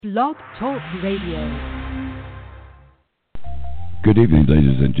Blog Talk Radio. Good evening,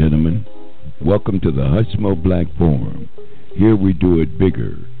 ladies and gentlemen. Welcome to the Hushmo Black Forum. Here we do it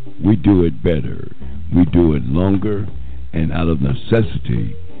bigger, we do it better, we do it longer, and out of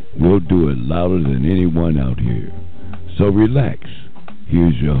necessity, we'll do it louder than anyone out here. So relax.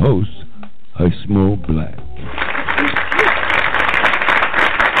 Here's your host, Hushmo Black.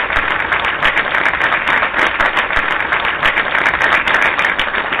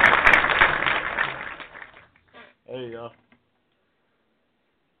 Hey, y'all.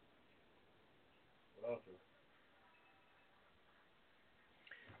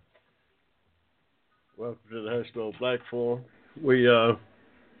 Welcome to the Hushmo Black Forum. We running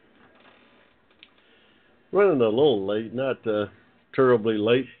a little late, not terribly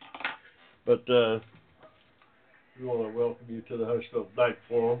late, but we want to welcome you to the Hushmo Black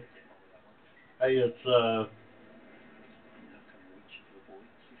Forum. Hey, it's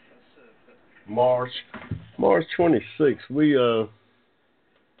March 26th. We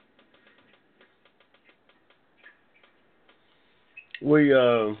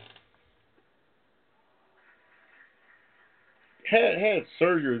had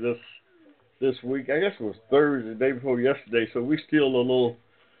surgery this week. I guess it was Thursday, the day before yesterday. So we still a little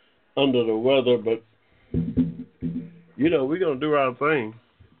under the weather, but we're gonna do our thing.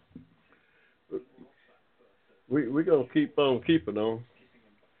 We're gonna keep on keeping on,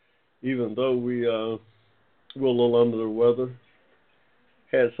 even though we're a little under the weather.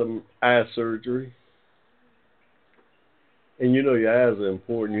 Had some eye surgery, and your eyes are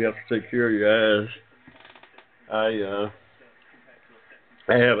important. You have to take care of your eyes.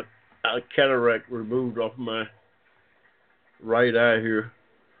 I had a cataract removed off my right eye here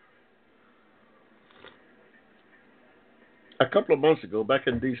a couple of months ago, back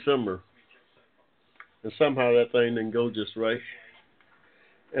in December, and somehow that thing didn't go just right,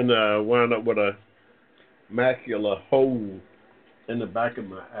 and I wound up with a macular hole in the back of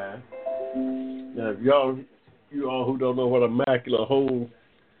my eye. Now, if you all who don't know what a macular hole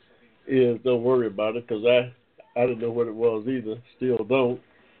is, don't worry about it, because I didn't know what it was either, still don't.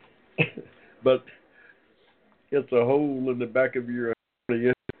 But it's a hole in the back of your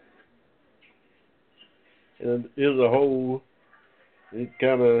eye, and it is a hole. It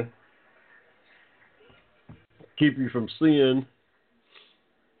kind of keep you from seeing,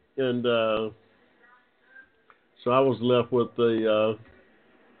 and so I was left with a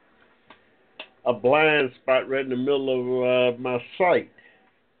blind spot right in the middle of my sight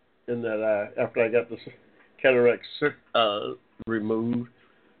in that eye after I got the cataract removed.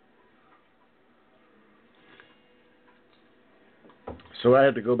 So I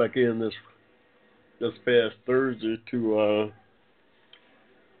had to go back in this past Thursday to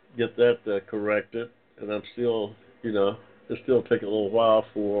get that corrected, and I'm still, it's still taking a little while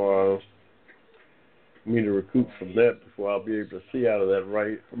for me to recoup from that before I'll be able to see out of that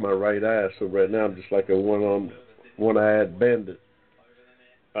my right eye. So right now I'm just like a one-eyed bandit.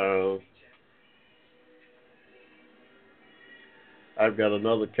 I've got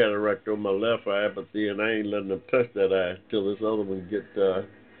another cataract on my left eye, but then I ain't letting them touch that eye till this other one get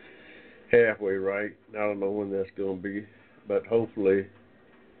halfway right. I don't know when that's going to be, but hopefully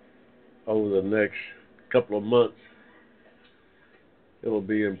over the next couple of months it'll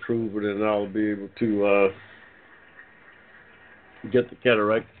be improving, and I'll be able to get the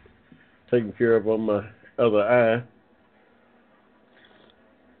cataract taken care of on my other eye.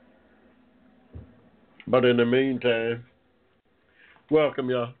 But in the meantime, welcome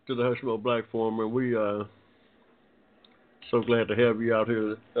y'all to the Hushmo Black Forum, and we so glad to have you out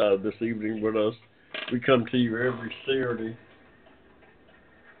here this evening with us. We come to you every Saturday.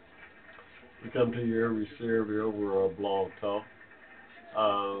 Over Blog Talk.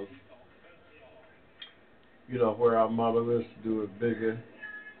 Where our motto is to do it bigger,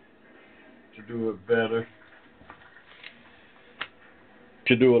 to do it better,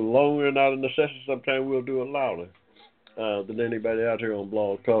 to do it longer, and out of necessity, sometimes we'll do it louder than anybody out here on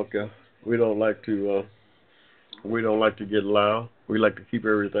Blog Talk. We don't like to get loud. We like to keep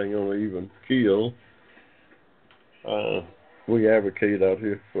everything on an even keel. We advocate out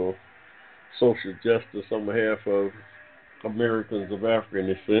here for social justice on behalf of Americans of African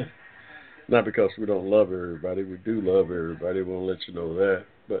descent. Not because we don't love everybody. We do love everybody. We won't let you know that.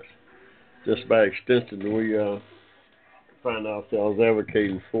 But just by extension, we find ourselves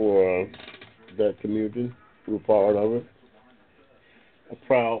advocating for that community. We're part of it. A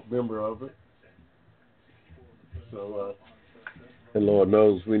proud member of it. So, and Lord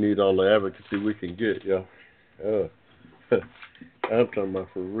knows we need all the advocacy we can get, y'all. I'm talking about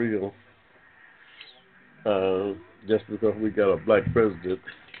for real. Just because we got a black president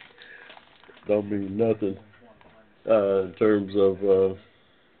don't mean nothing in terms of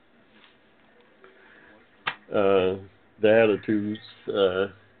the attitudes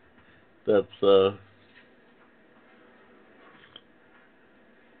that's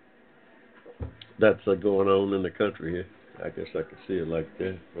going on in the country here. I guess I could see it like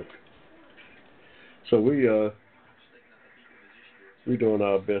that. But, so we doing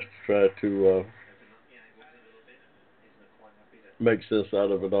our best to try to make sense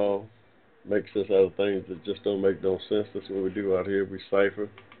out of it all, make sense out of things that just don't make no sense. That's what we do out here. We cipher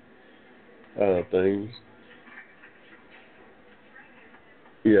things.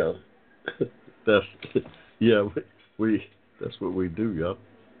 Yeah, that's yeah. We that's what we do, y'all.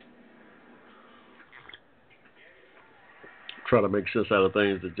 Try to make sense out of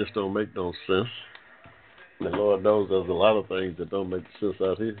things that just don't make no sense. And the Lord knows there's a lot of things that don't make sense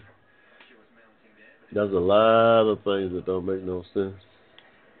out here. There's a lot of things that don't make no sense.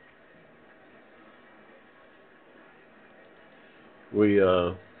 We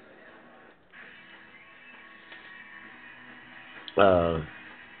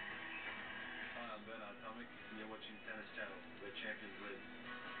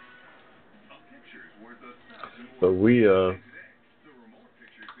but we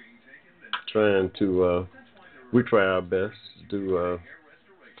trying to we try our best to do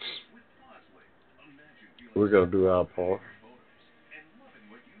we're gonna do our part.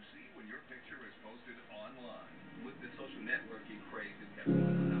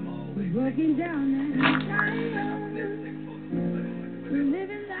 Working down that we're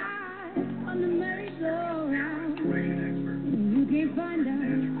living life on the merry-go-round. You can't find us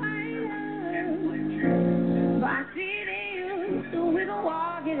but I see it in you, so we gon'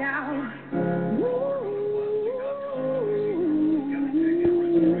 walk it out.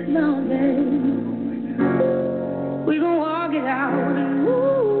 No, babe, we gon' walk it out.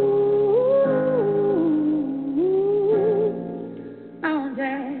 Oh,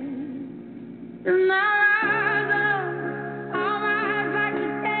 babe. And I rise up, I rise like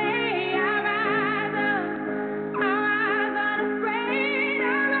today, I rise up, I rise unafraid, I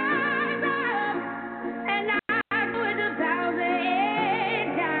rise up, and I do it 1,000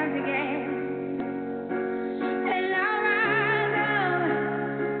 times again. And I rise up,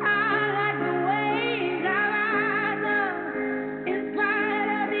 I like the waves, I rise up, in spite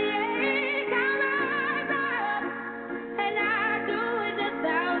of the ache, I rise up, and I do it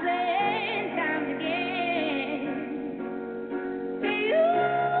 1,000 times again.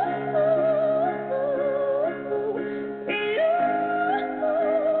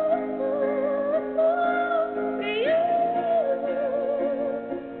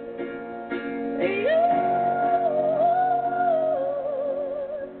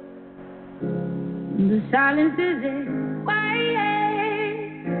 The silence is quiet,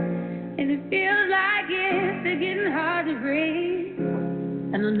 and it feels like it's getting hard to breathe.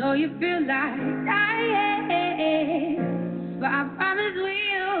 And I know you feel like dying, but I promise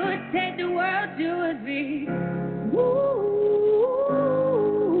we'll take the world to its feet. Ooh,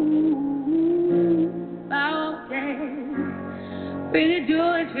 oh, yeah. Bring it to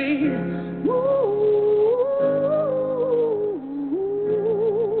its feet. Ooh,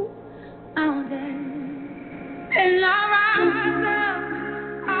 oh, yeah. And I'll rise up,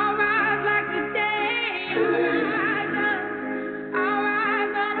 I'll rise like today, I'll rise up, I'll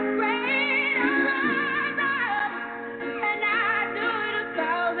rise unafraid, I'll rise up, and I do it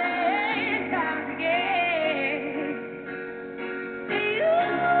 1,000 times again.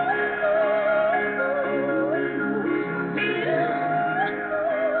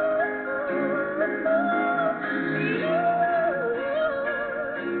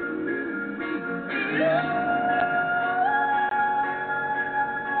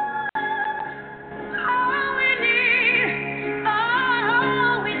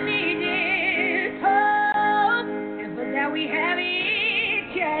 All we need is hope, and for that we have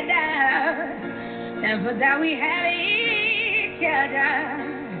each other, and for that we have each other.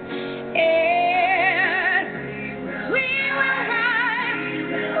 Yes, we will rise,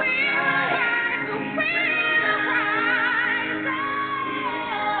 we will rise, we will rise.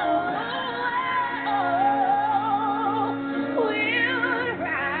 Oh, we'll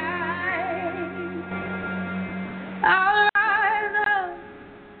rise. I'll rise up,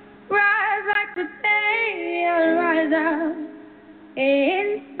 rise like today, I'll rise up, in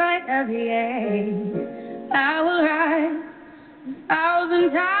spite of the ache. I will rise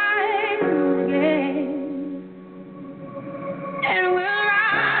 1,000 times again, and we'll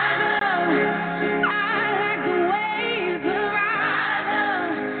rise up. I like the waves, we'll rise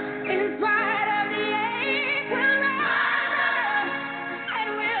up, in spite of the ache. We'll rise up, and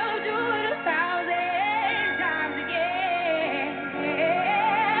we'll do it 1,000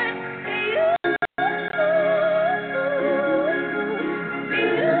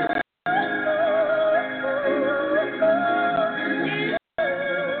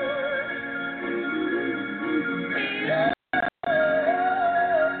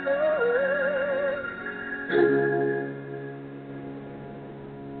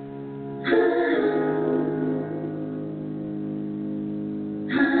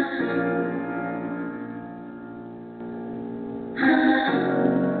 That's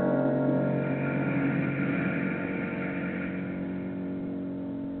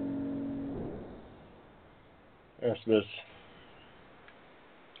Miss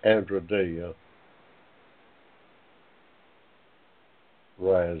Andra Day.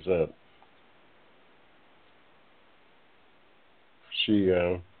 Rise Up. She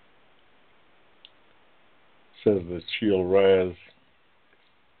says that she'll rise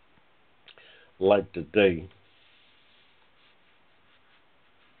like the day,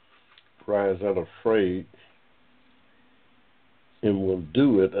 rise unafraid, and will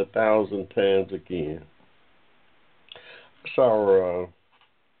do it 1,000 times again. It's our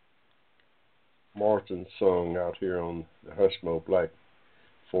Martin song out here on the Hushmo Black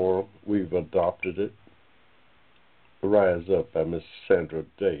Forum. We've adopted it. Rise Up by Miss Sandra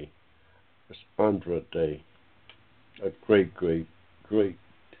Day. Miss Andra Day. A great, great, great,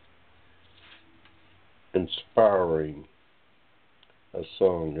 inspiring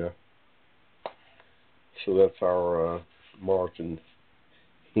song. Yeah. So that's our Martin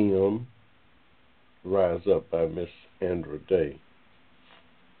hymn, Rise Up by Miss Andra Day.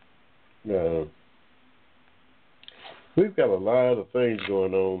 We've got a lot of things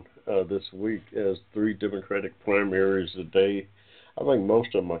going on this week as 3 Democratic primaries today. I think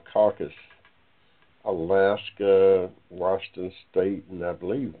most of them are caucus. Alaska, Washington State, and I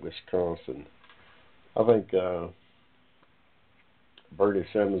believe Wisconsin. I think Bernie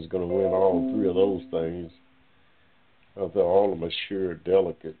Sanders is going to win all 3 of those things. They're all of them assured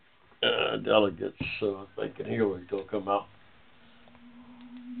delegates. So I think Hillary's going to come out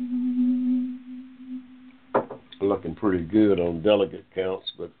looking pretty good on delegate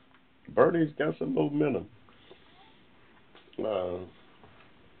counts, but Bernie's got some momentum.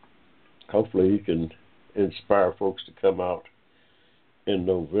 Hopefully he can inspire folks to come out in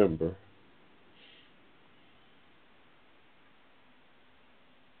November.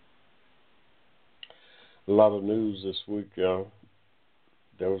 A lot of news this week, y'all.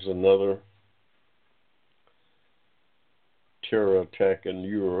 There was another terror attack in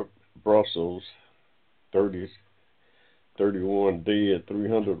Europe, Brussels, 31 dead,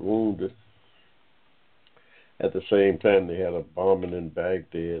 300 wounded. At the same time, they had a bombing in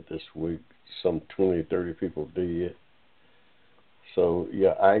Baghdad this week. Some 20, 30 people dead. So,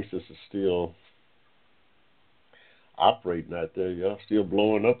 yeah, ISIS is still operating out there, y'all. Still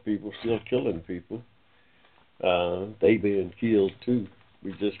blowing up people, still killing people. They being killed, too.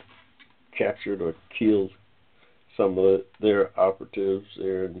 We just captured or killed some of their operatives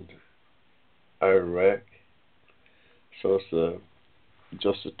there in Iraq. So it's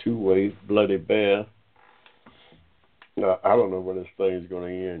just a two-way bloody bear. I don't know when this thing's going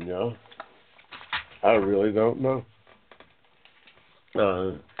to end, y'all. I really don't know.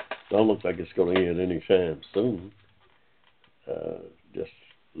 Don't look like it's going to end anytime soon. Just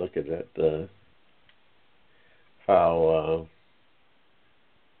looking at how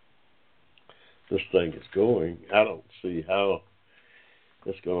this thing is going, I don't see how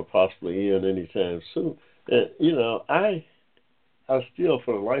it's going to possibly end anytime soon. You know, I still,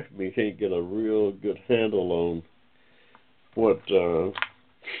 for the life of me, can't get a real good handle on what's the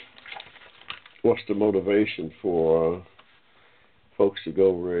motivation for folks to go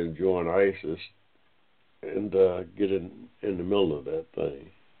over and join ISIS and get in the middle of that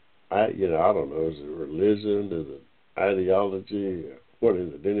thing. I don't know. Is it religion? Is it ideology? What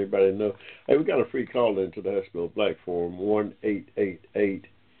is it? Anybody know? Hey, we got a free call into the Hushmo Black Forum,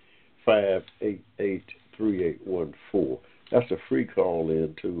 1-888-588-3814. That's a free call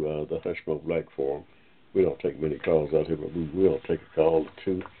into the Hushmo Black Forum. We don't take many calls out here, but we will take a call or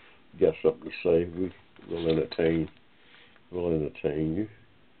two. You got something to say, we'll entertain you.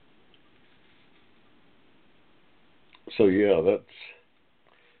 So yeah,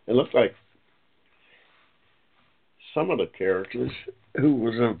 it looks like some of the characters who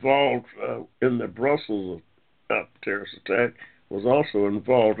was involved in the Brussels terrorist attack was also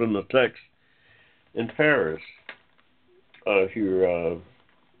involved in the attacks in Paris here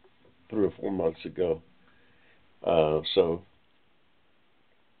 3 or 4 months ago. So,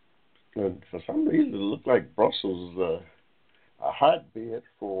 and for some reason, it looked like Brussels is a hotbed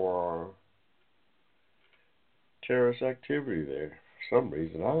for terrorist activity there. For some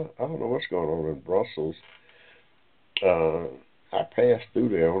reason, I don't know what's going on in Brussels. I passed through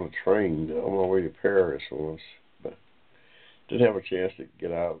there on a train on my way to Paris once, but didn't have a chance to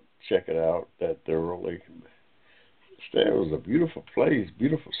get out, check it out that thoroughly. It was a beautiful place,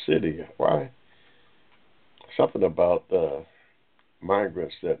 beautiful city. Why? Something about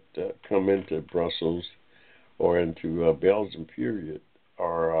migrants that come into Brussels or into Belgium, period,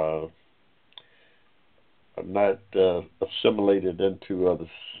 are not assimilated into the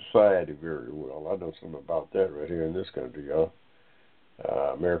society very well. I know something about that right here in this country, y'all.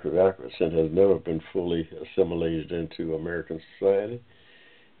 American African has never been fully assimilated into American society,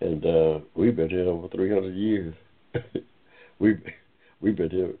 and we've been here over 300 years. we've been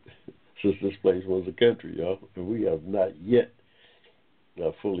here since this place was a country, y'all, and we have not yet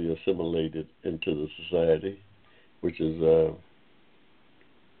fully assimilated into the society, which is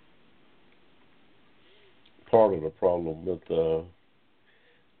part of the problem with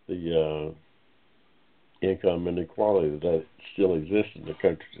the income inequality that still exists in the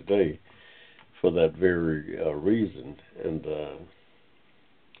country today for that very reason. And,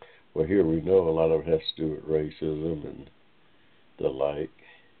 well, here we know a lot of it has to do with racism and the like.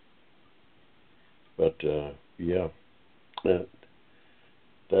 But, yeah, that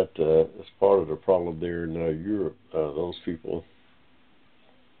is part of the problem there in Europe. Those people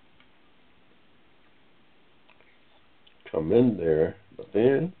come in there, but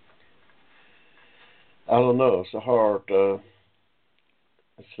then I don't know. It's a hard.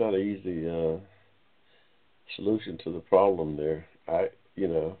 It's not an easy solution to the problem there.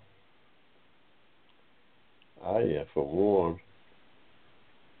 For one,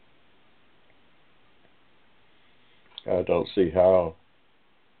 I don't see how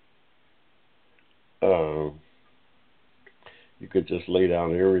you could just lay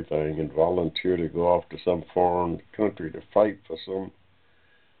down everything and volunteer to go off to some foreign country to fight for some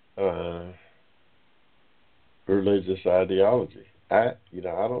religious ideology. I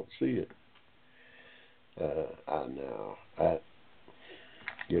don't see it. But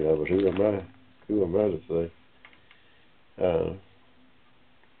who am I? Who am I to say?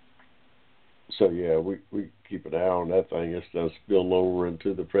 So yeah, we keep an eye on that thing. It's going to spill over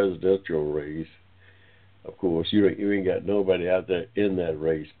into the presidential race. Of course, you ain't got nobody out there in that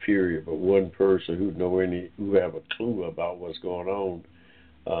race, period, but one person who have a clue about what's going on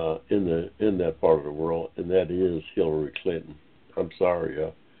in that part of the world, and that is Hillary Clinton. I'm sorry,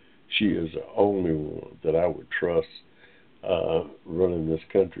 she is the only one that I would trust running this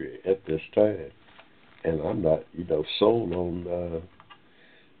country at this time. And I'm not, sold on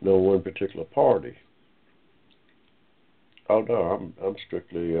no one particular party. Oh no, I'm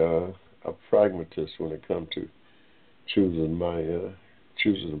strictly a pragmatist when it comes to choosing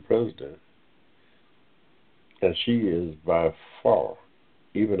the president, and she is by far.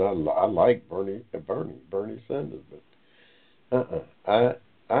 Even I like Bernie Sanders, but I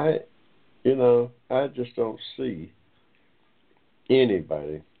just don't see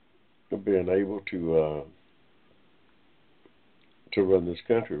anybody being able to run this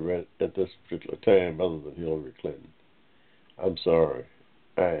country right at this particular time other than Hillary Clinton. I'm sorry.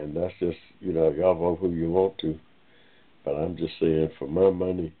 And that's just, y'all vote who you want to. But I'm just saying, for my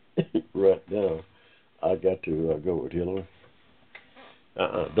money right now, I got to go with Hillary.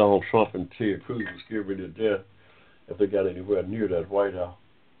 Donald Trump and Ted Cruz will scare me to death if they got anywhere near that White House.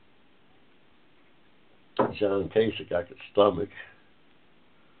 John Kasich, I could stomach.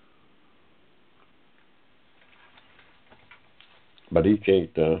 But he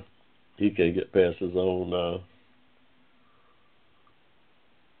can't get past his own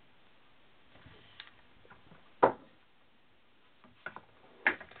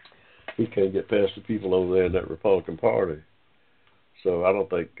he can't get past the people over there in that Republican Party. So I don't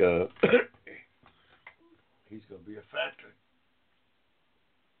think he's going to be a factor.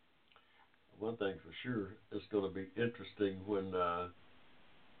 One thing for sure, it's going to be interesting when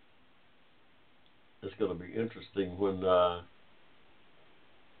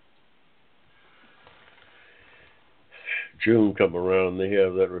June come around and they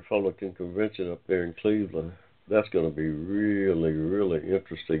have that Republican convention up there in Cleveland. That's going to be really, really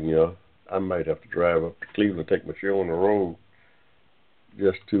interesting, y'all. I might have to drive up to Cleveland, take my show on the road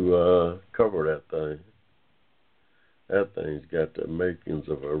just to cover that thing. That thing's got the makings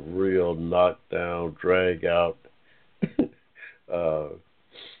of a real knockdown, drag out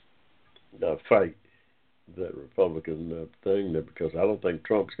fight, that Republican thing, because I don't think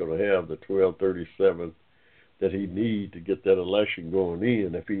Trump's going to have the 1237 that he needs to get that election going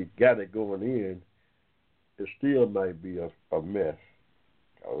in. If he got it going in, it still might be a mess.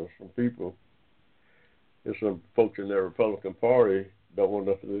 There's some folks in that Republican Party don't want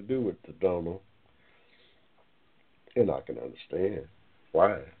nothing to do with the Donald. And I can understand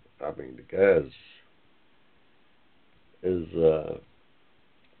why. I mean, the guy is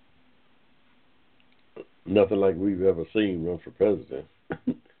nothing like we've ever seen run for president.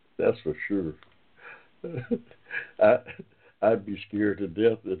 That's for sure. I'd be scared to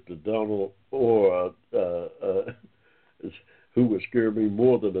death if the Donald or who would scare me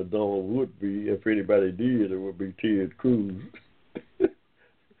more than a dog would be, if anybody did, it would be Ted Cruz.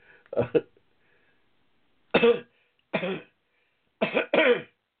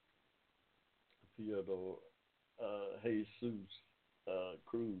 Theodore Jesus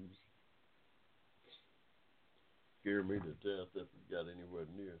Cruz scared me to death if we got anywhere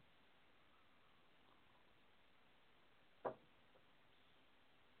near.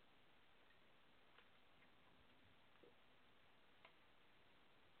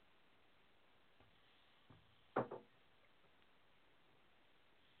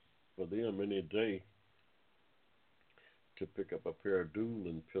 For them, any day to pick up a pair of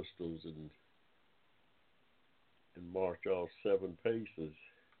dueling pistols and march all 7 paces,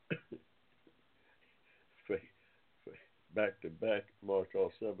 back to back, march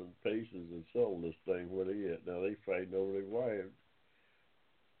all 7 paces and sell this thing where they at. Now they fighting over their wives.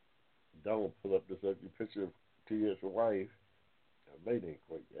 Don't pull up this ugly picture of T.S. wife. Now, they ain't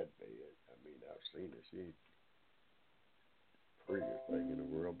quite that bad. I mean, I've seen it. She ain't the prettiest thing in the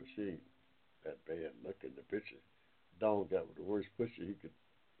world, but she ain't that bad looking. The picture. Don got the worst picture he could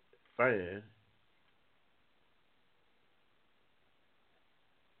find.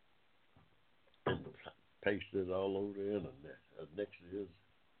 And pasted it all over the internet. Next to his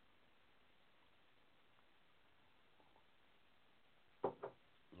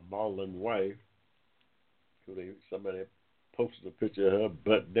Marlon wife, somebody posted a picture of her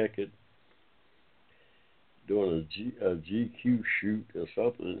butt naked doing a GQ shoot or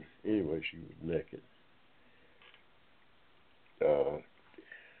something. Anyway, she was naked.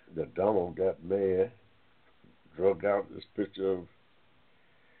 The Donald got mad, drug out this picture of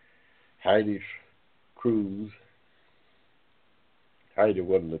Heidi Cruz. Heidi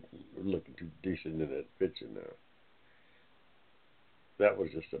wasn't looking too decent in that picture now. That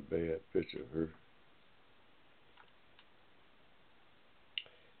was just a bad picture of her.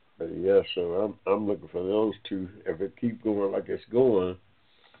 But yeah, so I'm looking for those two. If it keep going like it's going,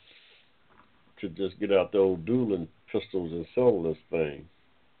 to just get out the old dueling pistols and sell this thing.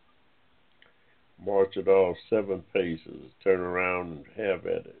 March it all 7 paces, turn around and have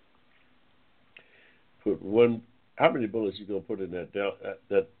at it. Put one. How many bullets you gonna put in that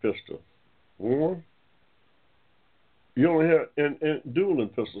pistol? 1. You only have and dueling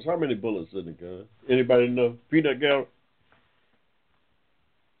pistols. How many bullets in the gun? Anybody know? Peanut gallery.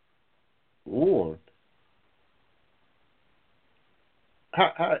 1.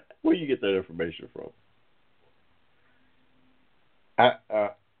 Where you get that information from?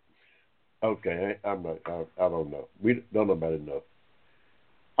 Okay, I'm not. I don't know. Don't nobody know.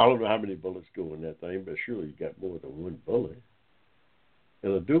 I don't know how many bullets go in that thing, but surely you got more than 1 bullet.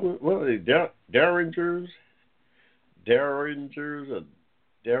 And a dueling, what are they? Derringers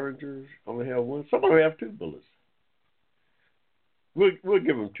only have 1. Some of them have 2 bullets. We'll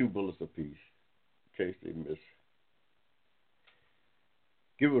give them 2 bullets apiece in case they miss.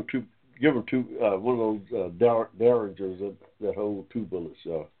 Give them two. One of those Derringers that hold 2 bullets.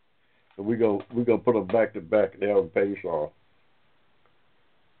 And we gonna put them back to back and have them pace off.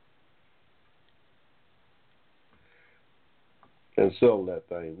 And sell that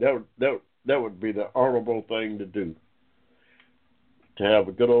thing. That would be the honorable thing to do. To have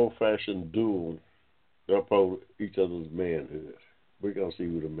a good old fashioned duel to uphold each other's manhood. We're gonna see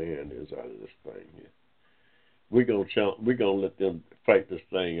who the man is out of this thing here. We're gonna let them fight this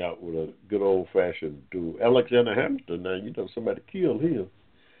thing out with a good old fashioned duel. Alexander Hamilton, now you know somebody killed him.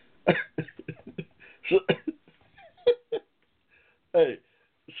 Hey,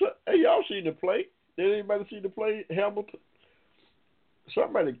 y'all seen the play? Did anybody see the play Hamilton?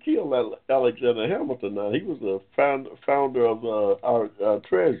 Somebody killed Alexander Hamilton. Now he was the founder of our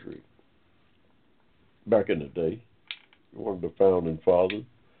Treasury back in the day, one of the founding fathers.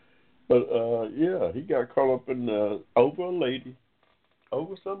 But yeah, he got caught up in over a lady,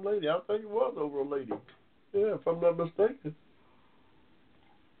 over some lady. I think it was over a lady. Yeah, if I'm not mistaken.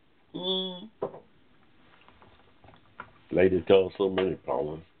 Lady told so many,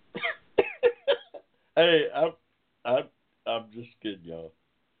 Paula. Hey, I'm just kidding, y'all.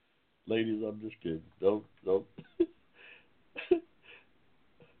 Ladies, I'm just kidding. Don't.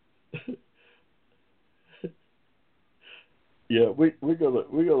 Yeah, we're gonna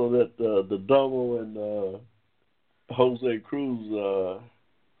let the Double and Jose Cruz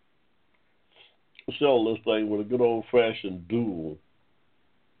sell this thing with a good old fashioned duel.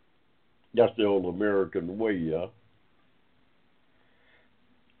 That's the old American way, yeah.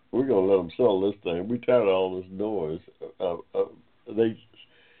 We're gonna let them sell this thing. We tired of all this noise. They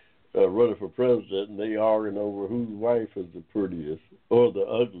running for president, and they arguing over whose wife is the prettiest or the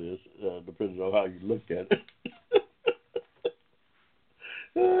ugliest, depending on how you look at it.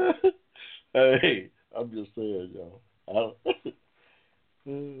 Hey, I'm just saying, y'all.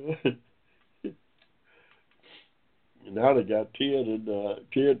 Now they got Ted, and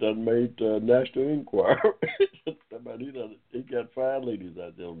Ted done made National Enquirer. He got 5 ladies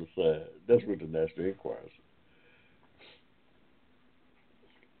out there on the side. That's what the National Enquirer said.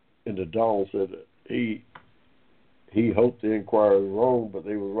 And the Dawn said that he hoped the Enquirer was wrong, but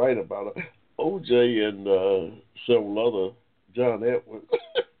they were right about it. OJ and several other, John Edwards.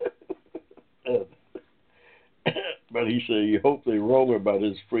 But he said he hoped they were wrong about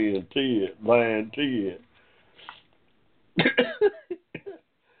his friend Ted, lying Ted.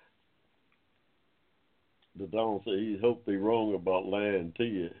 The Don said he hoped they wrong about lying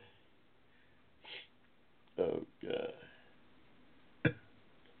Ted. Oh God.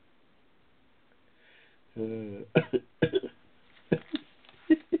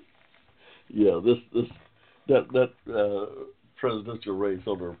 Yeah, that presidential race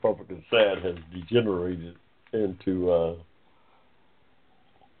on the Republican side has degenerated into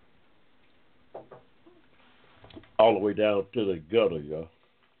all the way down to the gutter, y'all.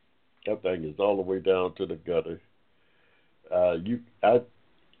 That thing is all the way down to the gutter. I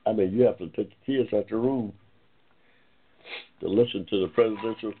mean, you have to take the kids out the room to listen to the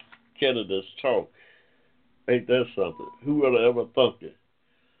presidential candidates talk. Ain't that something? Who would have ever thunk it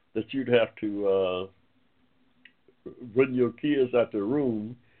that you'd have to bring your kids out the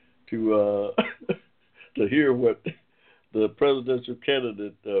room to to hear what the presidential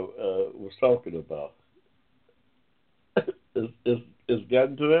candidate was talking about? It's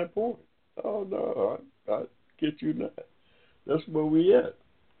gotten to that point. Oh no, I get you not. That's where we at.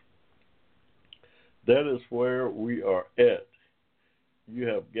 That is where we are at. You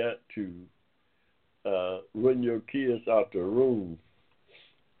have got to run your kids out the room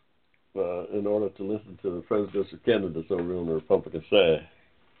in order to listen to the presidential candidates over on the Republican side.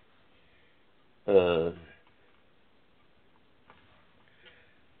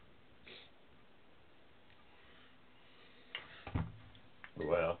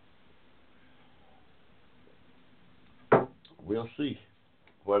 Well, we'll see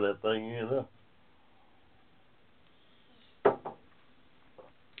where that thing ends up.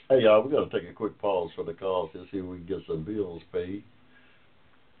 Hey, y'all, we're going to take a quick pause for the calls to see if we can get some bills paid.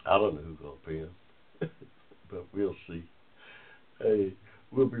 I don't know who's going to pay them, but we'll see. Hey,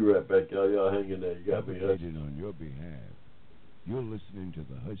 we'll be right back, y'all. Y'all hang in there. You got me. On your behalf, you're listening to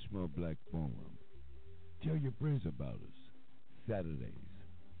the Hushmo Black Forum. Tell your friends about us. Saturdays,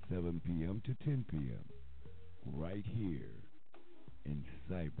 7 p.m. to 10 p.m. right here in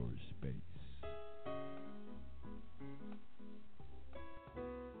cyberspace.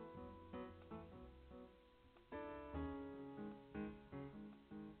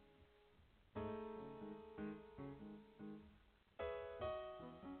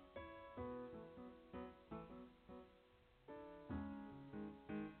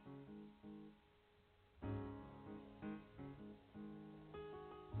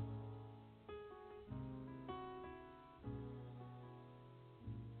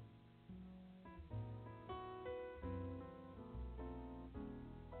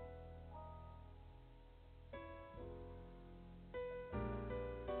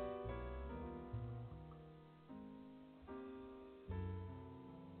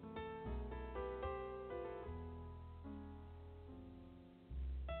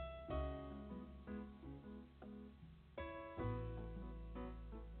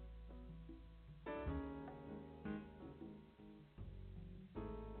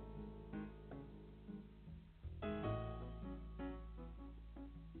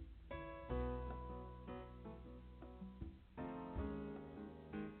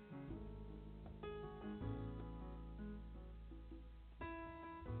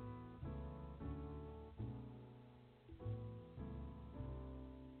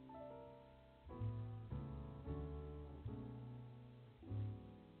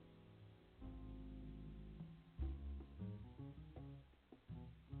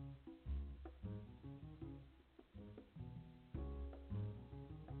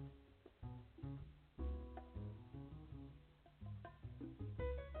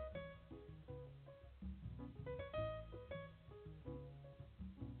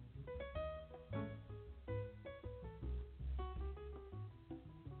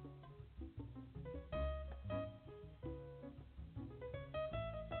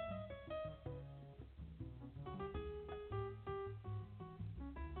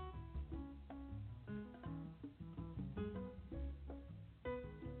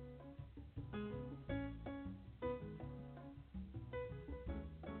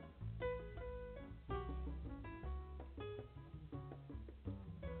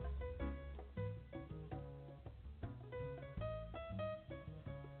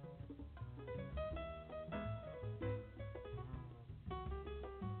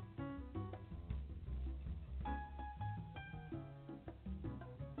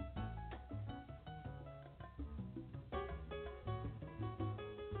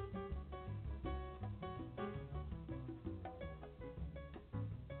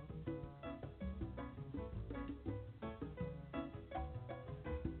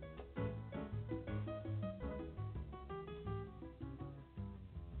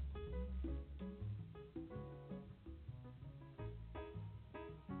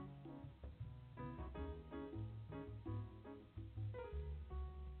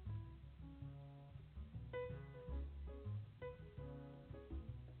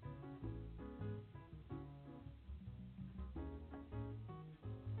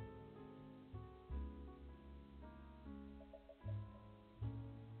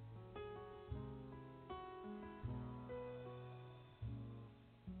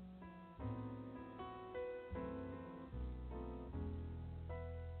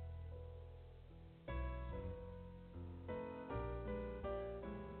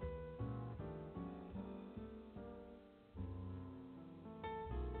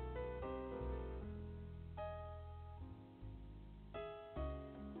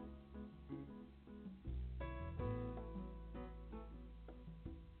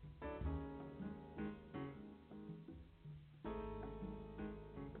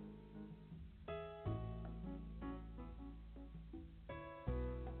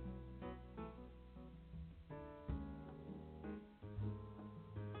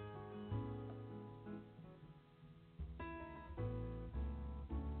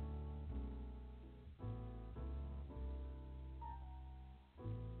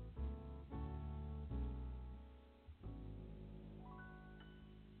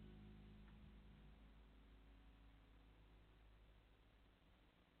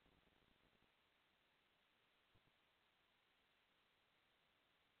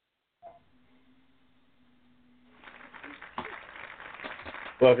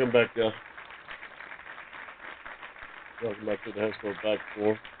 Welcome back, welcome back to the Hushmo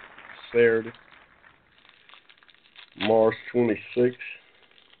platform. Saturday, March 26th.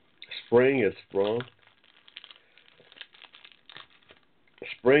 Spring has sprung.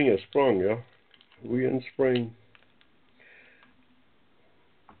 Spring has sprung, y'all. We in spring.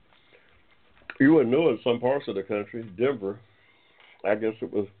 You wouldn't know it in some parts of the country. Denver, I guess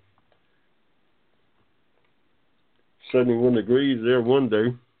it was 71 degrees there one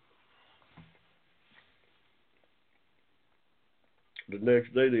day. The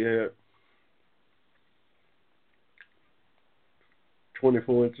next day they had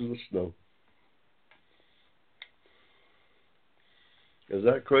 24 inches of snow. Is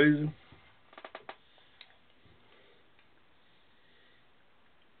that crazy?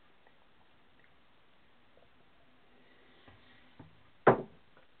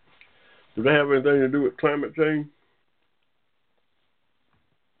 Do they have anything to do with climate change?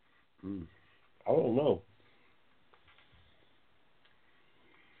 I don't know.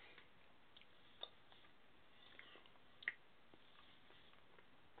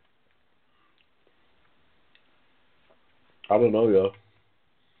 I don't know, y'all.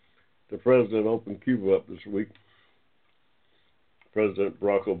 The president opened Cuba up this week. President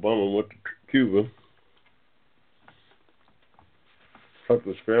Barack Obama went to Cuba, took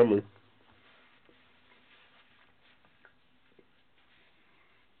his family.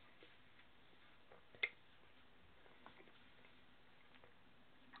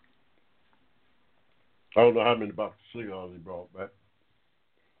 I don't know how many boxes of cigars he brought back.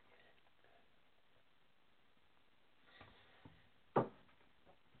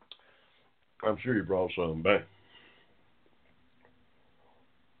 I'm sure he brought some back.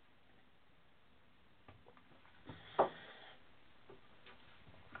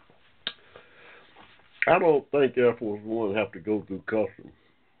 I don't think Air Force One have to go through customs.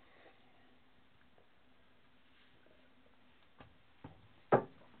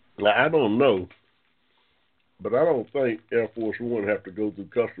 Now, I don't know, but I don't think Air Force One have to go through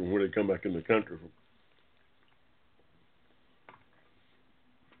customs when they come back in the country.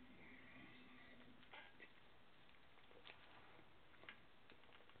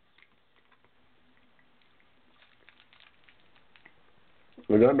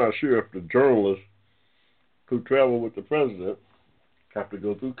 And I'm not sure if the journalists who travel with the president have to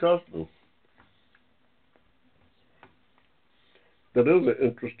go through customs. That is an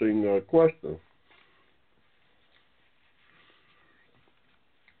interesting question.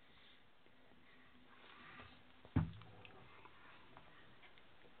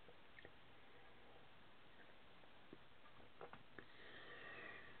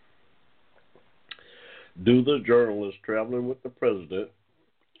 Do the journalists traveling with the president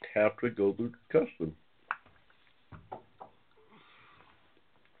have to go through customs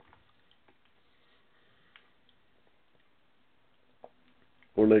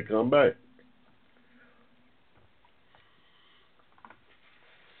when they come back?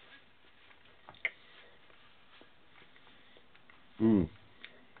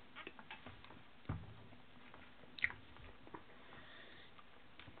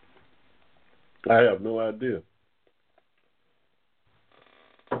 I have no idea.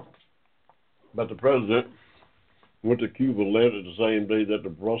 But the president went to Cuba, landed the same day that the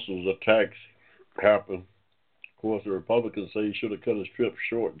Brussels attacks happened. Of course, the Republicans say he should have cut his trip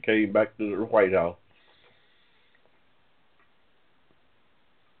short and came back to the White House.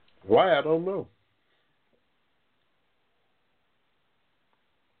 Why? I don't know.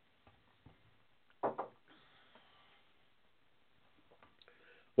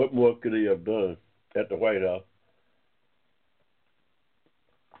 What more could he have done at the White House?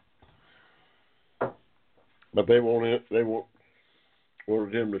 But they wanted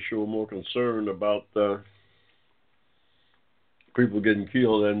him to show more concern about people getting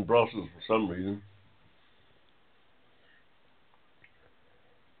killed in Brussels for some reason.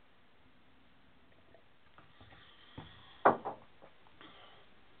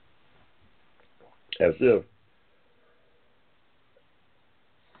 As if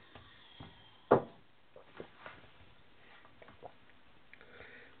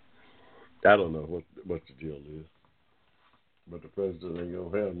I don't know what the deal is. But the president ain't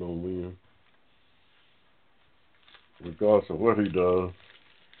gonna have no win, regardless of what he does.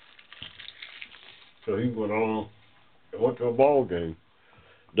 So he went on and went to a ball game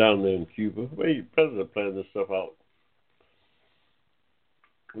down there in Cuba. Well, the president planned this stuff out.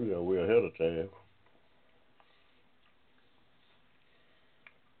 We're ahead of time.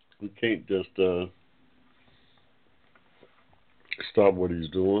 We can't just stop what he's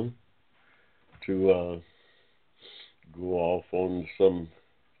doing to go off on some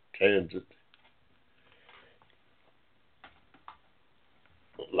tangent.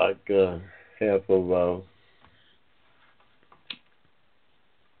 Like half of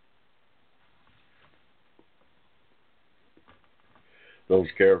those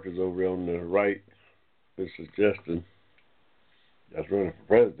characters over on the right is suggesting that's running for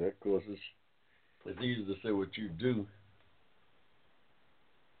president. Of course, it's easy to say what you do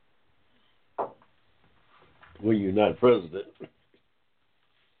when you're not president.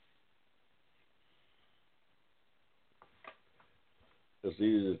 It's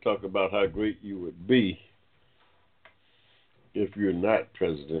easy to talk about how great you would be if you're not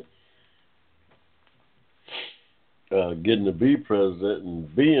president. Getting to be president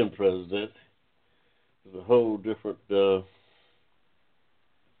and being president is a whole different animal,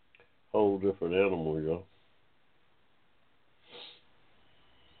 y'all.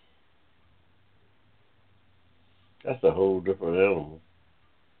 That's a whole different animal.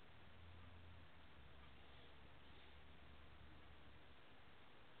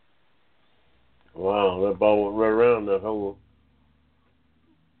 Wow, that ball went right around that hole.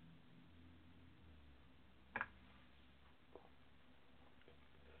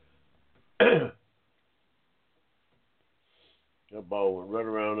 That ball went right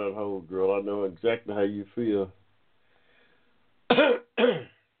around that hole, girl. I know exactly how you feel. I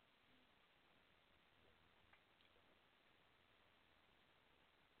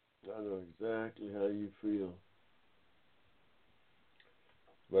know exactly how you feel.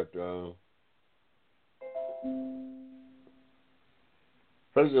 But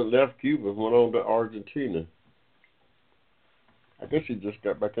President left Cuba and went on to Argentina. I guess he just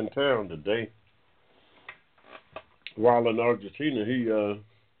got back in town today. While in Argentina, he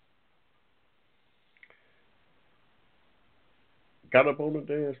got up on the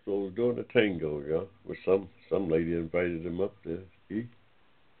dance floor, was doing the tango, yeah, with some lady invited him up there. He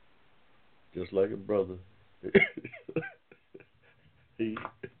just like a brother. he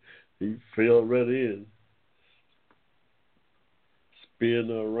fell right in, spinning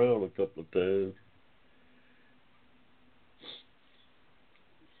her around a couple of times.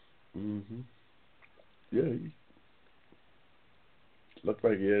 Yeah, he looked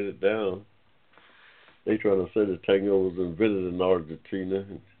like he had it down. They try to say the tango was invented in Argentina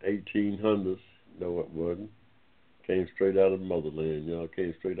in 1800s. No, it wasn't. Came straight out of the motherland, y'all.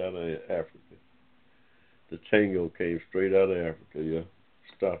 Came straight out of Africa. The tango came straight out of Africa, yeah.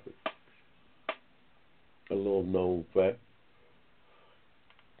 Stop it. A little known fact.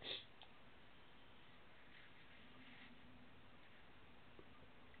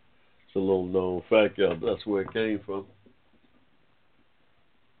 It's a little known fact, y'all. That's where it came from.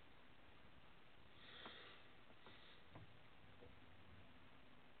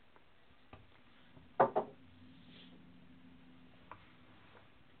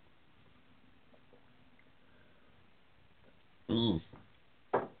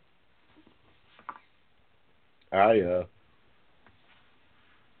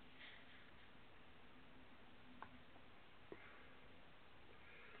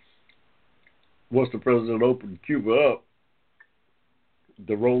 Once the president opened Cuba up,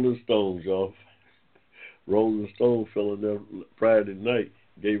 the Rolling Stones, y'all. Rolling Stones fell in there Friday night,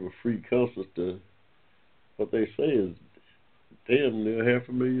 gave a free concert to what they say is damn near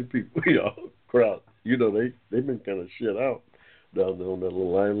 500,000 people, y'all. Crowd. You know, they've been kind of shut out down there on that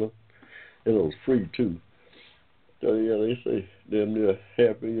little island. And it was free, too. So, yeah, they say damn near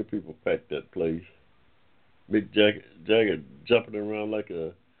 500,000 people packed that place. Mick Jagger jumping around like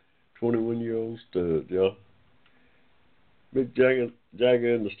a 21-year-old stud, y'all. Mick Jagger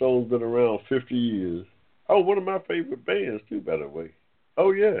and the Stones been around 50 years. Oh, one of my favorite bands, too, by the way.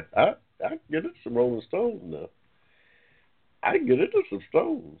 Oh, yeah. I can get into some Rolling Stones now. I can get into some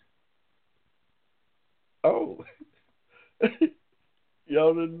Stones. Oh.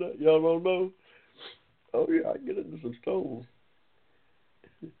 Y'all don't know? Oh, yeah, I can get into some Stones.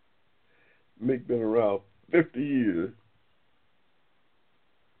 Mick been around 50 years.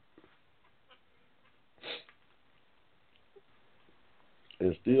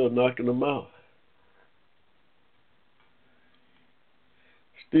 And still knocking them out.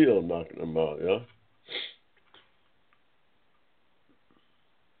 Still knocking them out, yeah.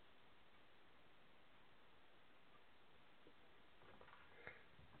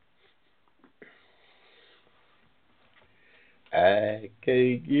 I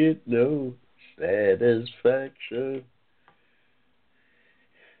can't get no satisfaction.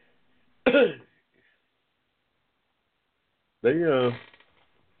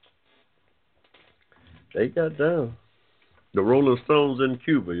 They got down. The Rolling Stones in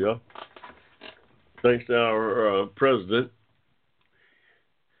Cuba, y'all. Thanks to our president.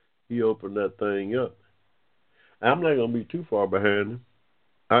 he opened that thing up. I'm not gonna be too far behind him.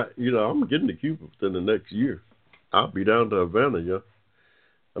 I'm getting to Cuba within the next year. I'll be down to Havana, yeah.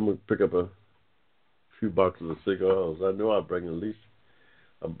 I'm gonna pick up a few boxes of cigars. I know I'll bring at least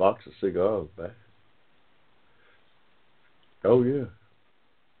a box of cigars back. Oh yeah.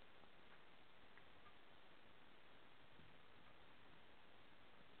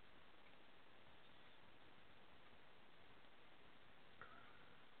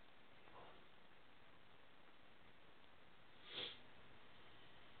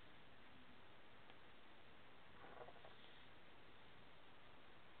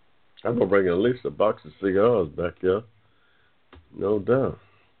 I'm gonna bring at least a box of cigars back, yeah. No doubt.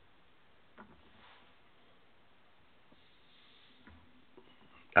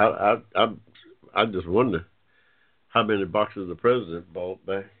 I just wonder how many boxes the president bought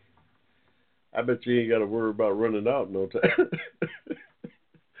back. I bet you ain't got to worry about running out no time.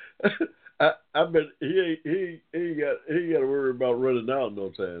 I bet he ain't got to worry about running out no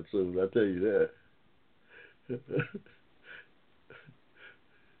time soon. I tell you that.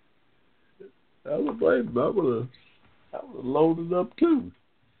 I would blame him. I would have loaded up too.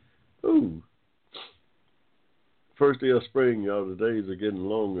 Ooh. First day of spring, y'all. The days are getting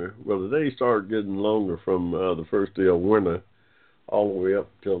longer. Well, the days start getting longer from the first day of winter all the way up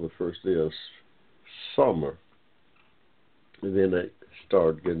till the first day of summer, and then they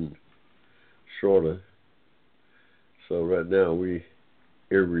start getting shorter. So right now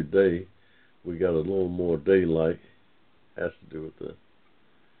every day we got a little more daylight. Has to do with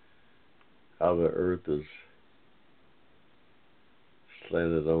how the earth is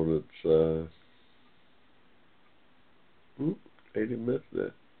slanted on its 80 minutes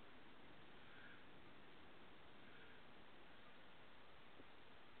there.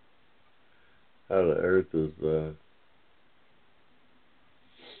 How the earth is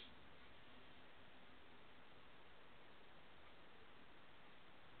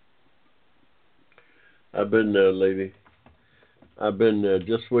I've been there, lady. I've been there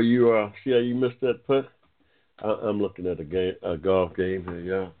just where you are. See how you missed that putt? I'm looking at a golf game here,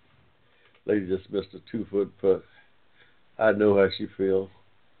 y'all. Lady just missed a 2-foot putt. I know how she feels.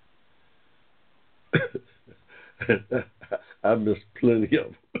 I missed plenty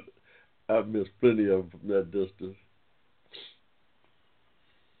of them. I missed plenty of them from that distance.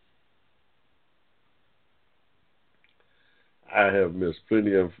 I have missed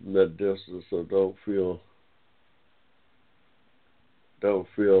plenty of them from that distance, so don't feel don't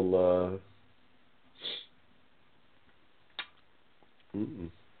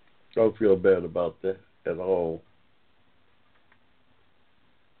feel bad about that at all.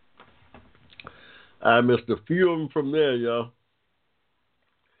 I missed a few of them from there, y'all.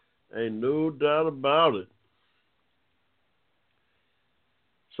 Ain't no doubt about it.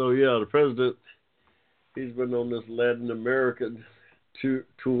 So yeah, the president, he's been on this Latin American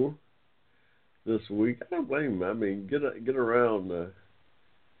tour this week. I don't blame him. I mean, get around.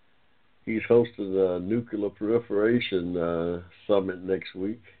 He's hosting a nuclear proliferation summit next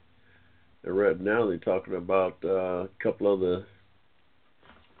week. And right now they're talking about a couple of the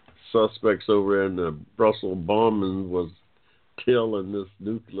suspects over in the Brussels bombing was killing this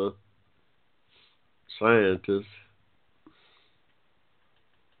nuclear scientist.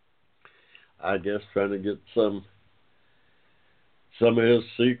 I guess trying to get some of his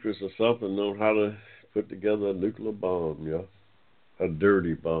secrets or something on how to put together a nuclear bomb, yeah. A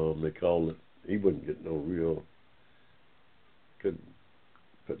dirty bomb, they call it. He wouldn't get couldn't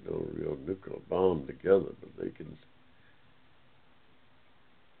put no real nuclear bomb together, but they can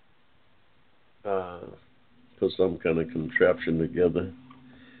put some kind of contraption together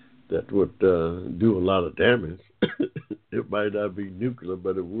that would do a lot of damage. It might not be nuclear,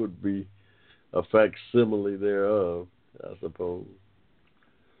 but it would be a facsimile thereof, I suppose.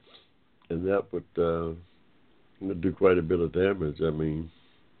 And that would do quite a bit of damage. I mean,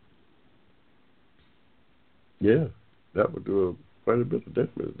 yeah, that would do quite a bit of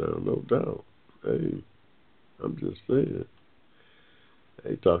damage now, no doubt. Hey, I'm just saying.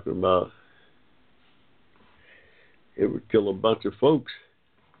 They talking about it would kill a bunch of folks.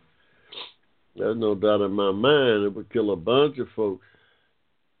 There's no doubt in my mind it would kill a bunch of folks.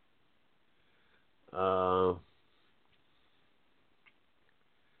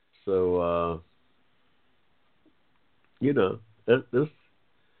 So this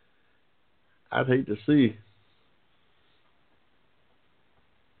I'd hate to see.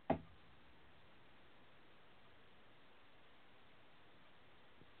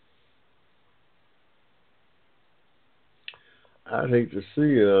 I'd hate to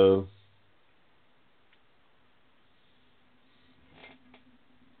see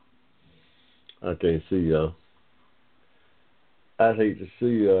I can't see. I'd hate to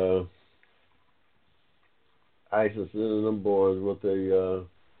see ISIS and them boys with a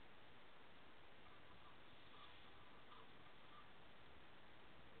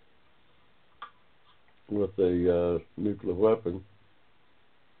nuclear weapon.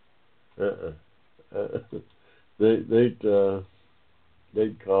 Uh-uh. They'd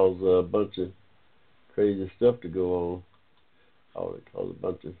cause a bunch of crazy stuff to go on. Oh, they cause a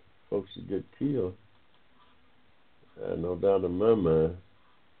bunch of folks to get killed. No doubt in my mind.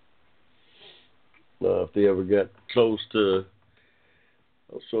 If they ever got close to,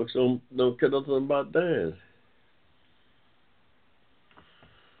 those folks don't care nothing about dying.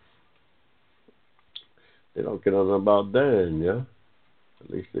 They don't care nothing about dying, yeah. At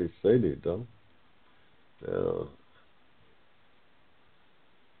least they say they don't. Uh,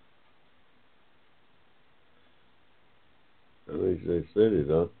 at least they say they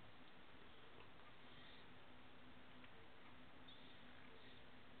don't.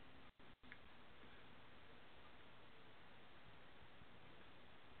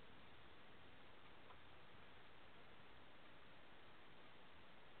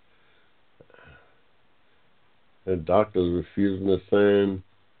 And doctors refusing to sign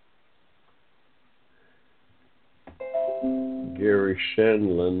Gary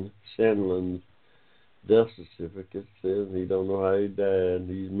Shandlin's death certificate. Says he don't know how he died.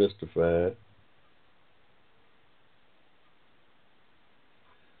 He's mystified.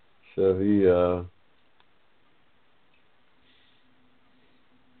 So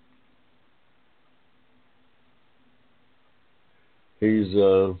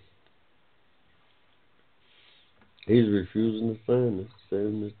he's refusing to sign it,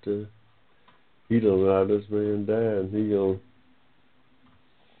 saying that he don't know how this man died.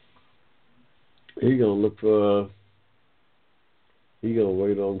 He gonna look for he gonna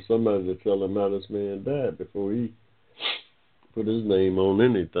wait on somebody to tell him how this man died before he put his name on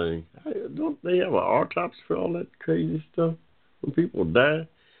anything. Don't they have an autopsy for all that crazy stuff when people die?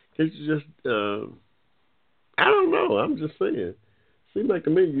 Can't you just I don't know. I'm just saying. Seems like to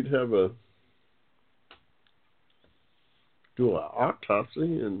me you'd have do an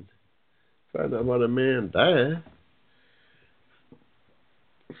autopsy and find out why the man died.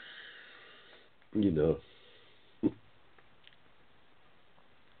 You know,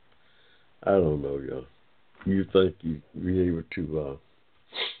 I don't know, y'all. You think you'd be able to?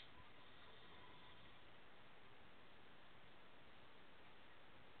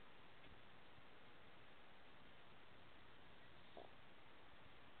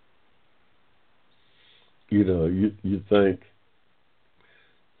 You know, you think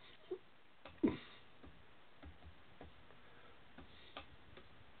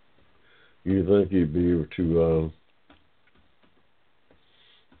you'd be able to?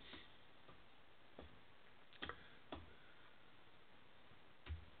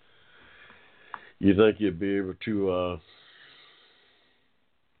 You think you'd be able to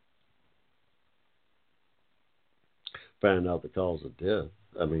find out the cause of death?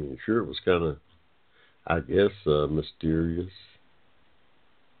 I mean, sure, it was kind of, I guess, mysterious.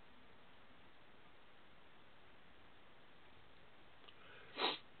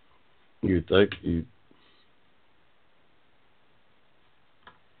 You think you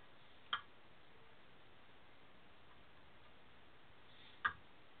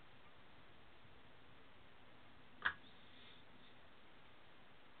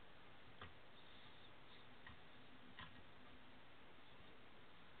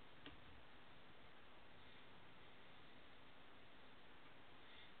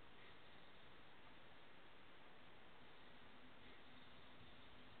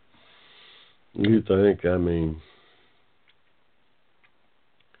think? I mean,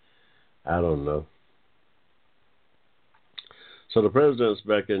 I don't know. So the president's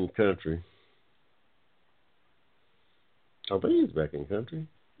back in the country. I think he's back in the country.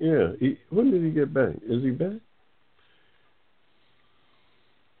 Yeah. When did he get back? Is he back?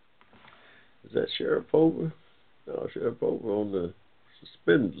 Is that Sheriff Over? No, Sheriff Over on the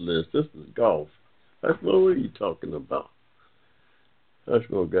suspended list. This is golf. Hushmo, what are you talking about?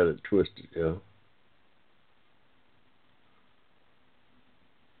 Hushmo got it twisted, yeah.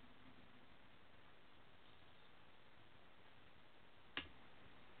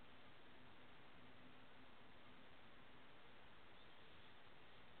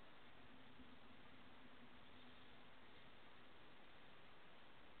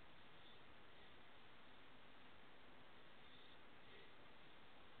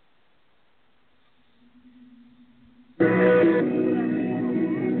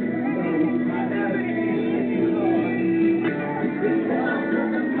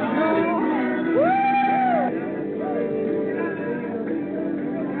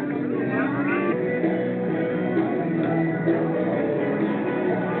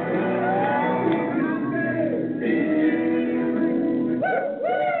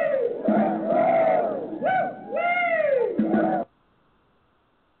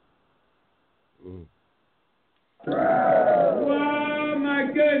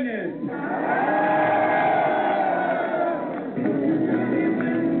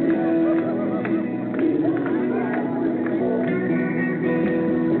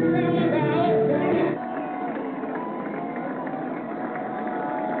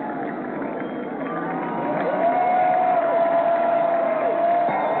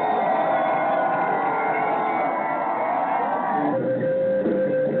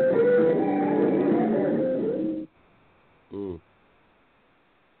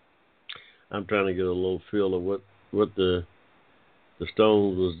 trying to get a little feel of what the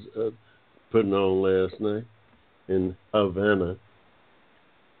Stones was putting on last night in Havana.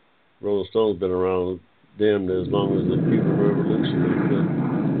 Rolling Stones been around damn near as long as the Cuban Revolution.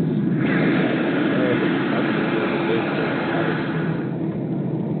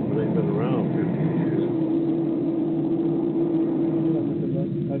 But they've been around 50 years.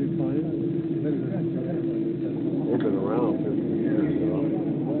 They've been around 50 years, y'all.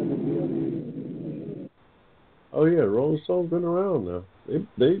 Oh yeah, Rolling Stones been around now.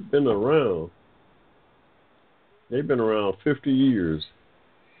 They've been around. They've been around 50 years.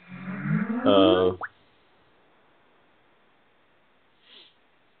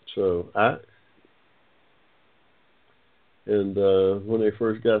 When they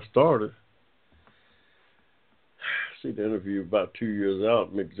first got started, I see the interview about 2 years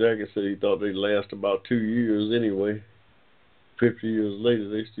out. Mick Jagger said he thought they'd last about 2 years anyway. 50 years later,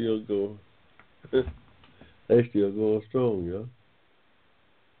 they still go. They still going strong, yeah.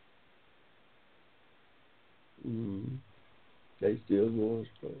 Mm-hmm. They still going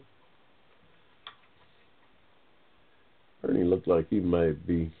strong. Ernie looked like he might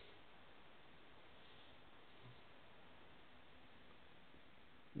be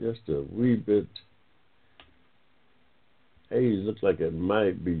just a wee bit. Hayes looks like it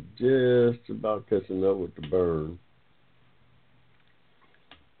might be just about catching up with the burn.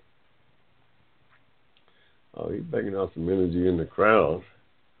 Oh, he's bringing out some energy in the crowd.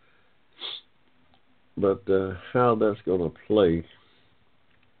 But how that's going to play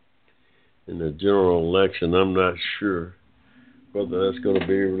in the general election, I'm not sure whether that's going to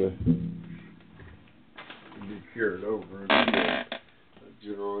be able to be carried over into a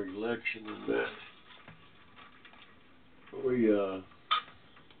general election and that.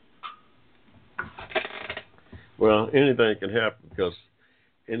 Well, anything can happen because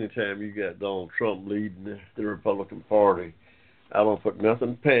anytime you got Donald Trump leading the Republican Party, I don't put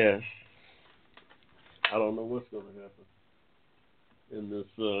nothing past. I don't know what's going to happen in this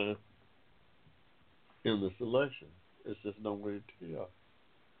election. It's just no way to tell.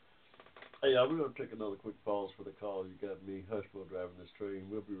 Hey, y'all, we're going to take another quick pause for the call. You got me, Hushmo, driving this train.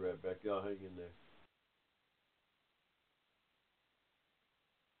 We'll be right back. Y'all hang in there.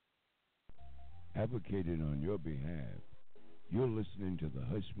 Advocating on your behalf, you're listening to the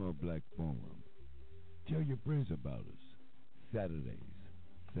Hushmo Black Forum. Tell your friends about us. Saturdays,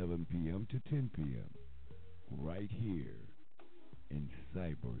 7 p.m. to 10 p.m. right here in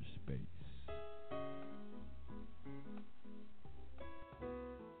cyberspace.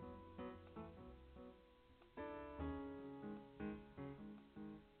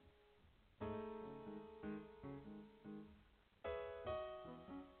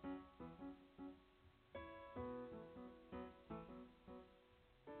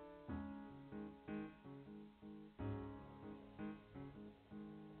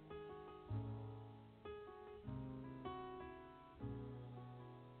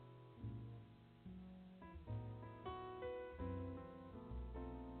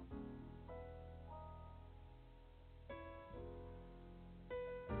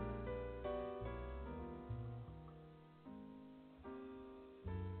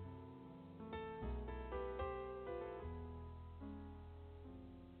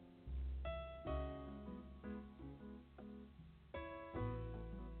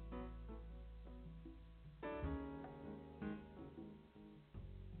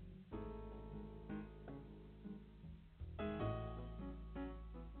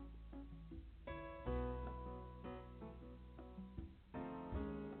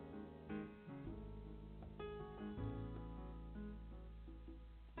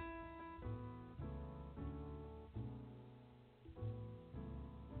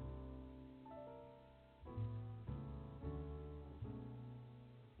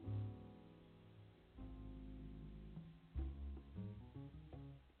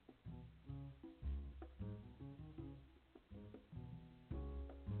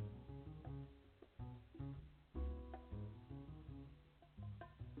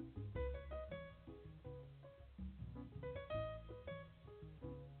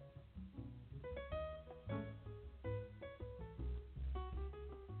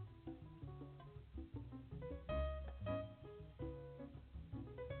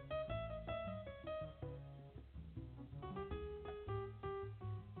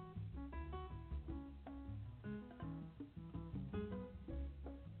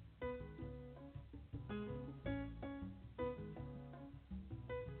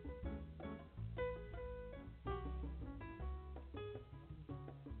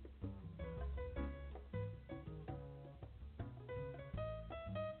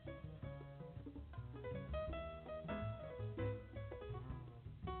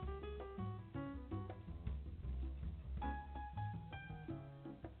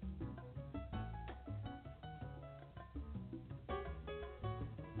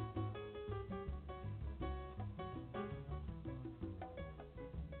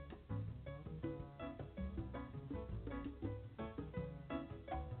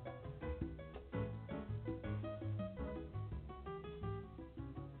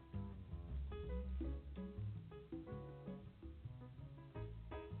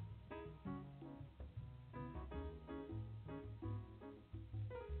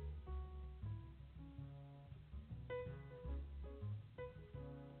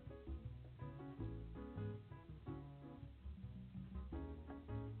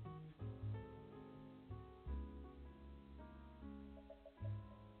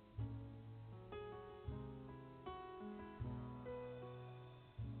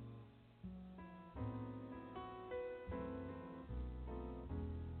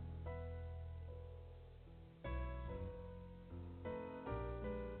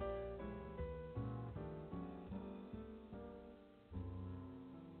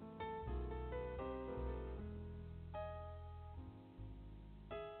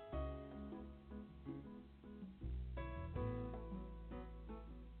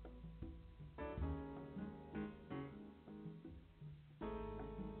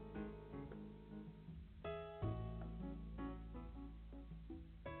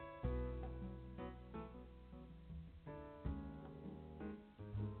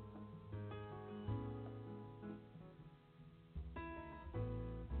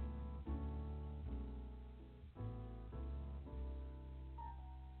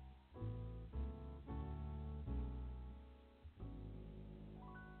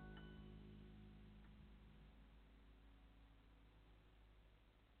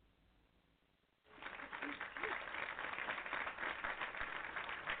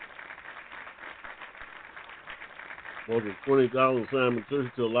 More than 20,000 signed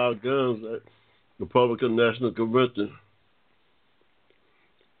petitions to allow guns at Republican National Convention.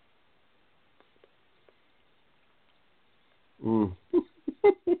 Mm.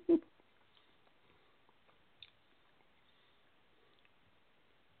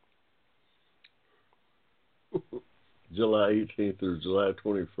 July 18th through July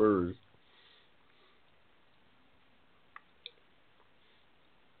 21st.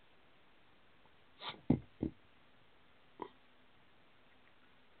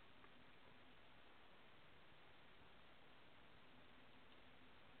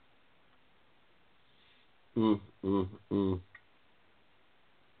 Mm, mm, mm.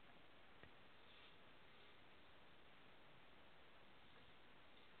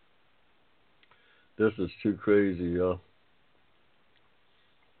 This is too crazy, y'all.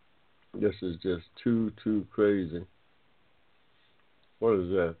 This is just too crazy. What is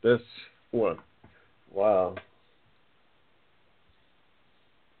that? That's what? Wow.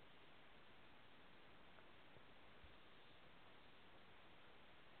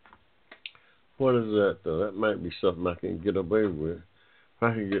 What is that, though? That might be something I can get away with. If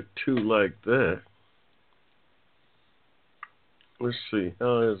I can get two like that. Let's see.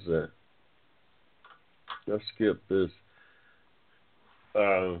 How is that? Let's skip this.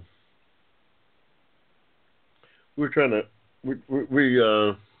 We're trying to. We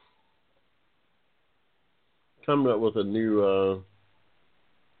coming up with a new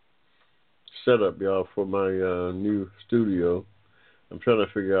setup, y'all, for my new studio. I'm trying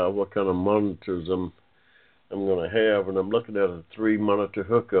to figure out what kind of monitors I'm going to have, and I'm looking at a 3-monitor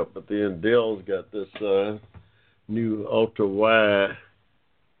hookup. But then Dell's got this new ultra wide.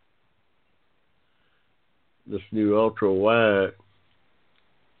 This new ultra wide.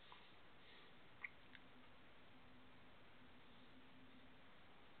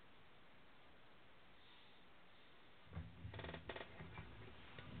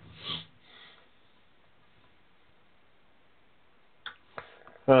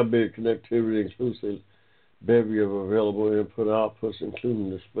 High-bit connectivity includes a bevy of available input outputs,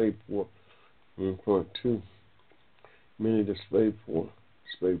 including DisplayPort 1.2, mini DisplayPort,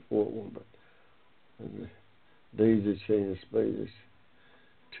 DisplayPort 1, and the daisy chain display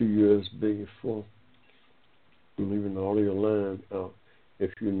 2 USB 4, and even the audio line out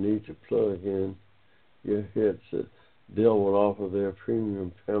if you need to plug in your headset. Dell will offer their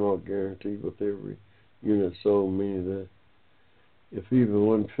premium panel guarantee with every unit sold, meaning that if even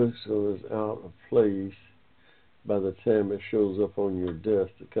one pixel is out of place, by the time it shows up on your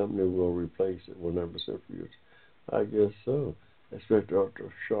desk, the company will replace it 100% for you. I guess so. Expect Ultra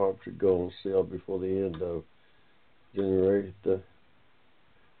Sharp to go on sale before the end of January. That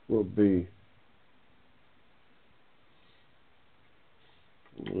will be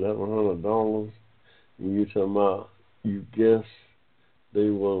 $1,100. And you talking about you guess they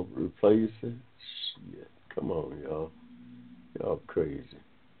will replace it? Shit. Come on, y'all. Y'all crazy.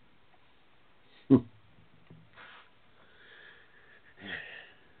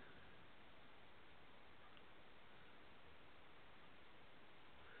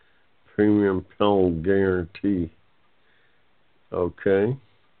 Premium panel guarantee. Okay.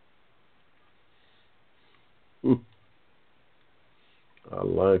 I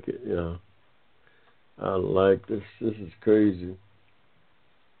like it, yeah. I like this. This is crazy.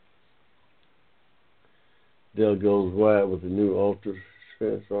 Dell goes wide with the new Ultra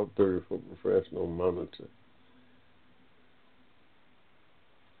Sharp 30 for professional monitor.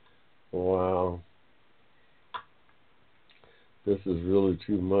 Wow. This is really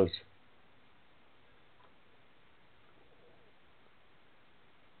too much.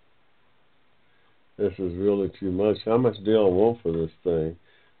 This is really too much. How much Dell want for this thing?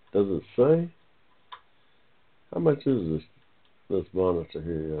 Does it say? How much is this monitor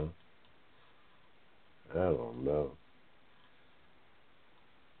here, y'all? I don't know.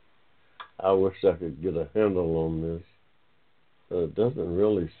 I wish I could get a handle on this. It doesn't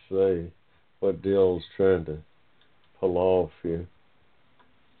really say what Dell's trying to pull off here.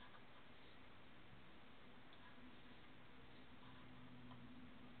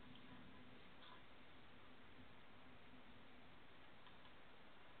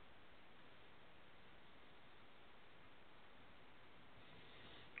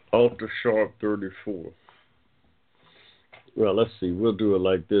 Ultra Sharp 34. Well, let's see. We'll do it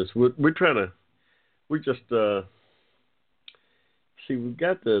like this. We're trying to. We just see. We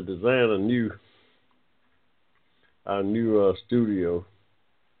got to design our new studio,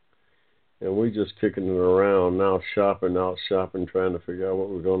 and we just kicking it around now, shopping, trying to figure out what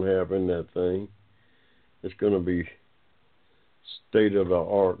we're going to have in that thing. It's going to be state of the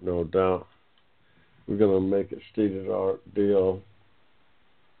art, no doubt. we're gonna make it state of art deal.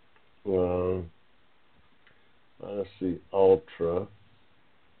 Let's see, Ultra.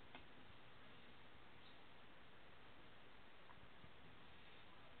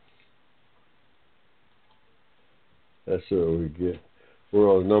 That's what we get.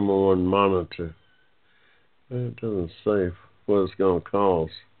 World's number one monitor. It doesn't say what it's gonna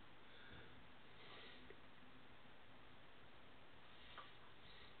cost.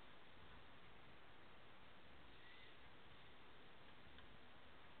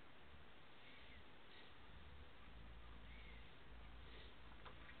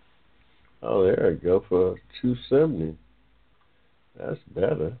 Oh, there we go for $270. That's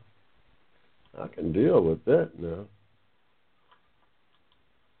better. I can deal with that now.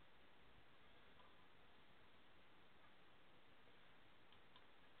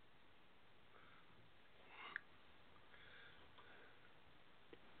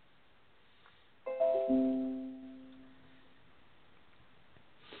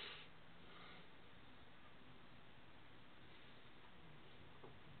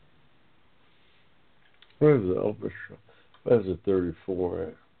 Where's the Ultra? Where's the 34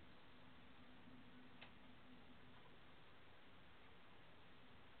 at?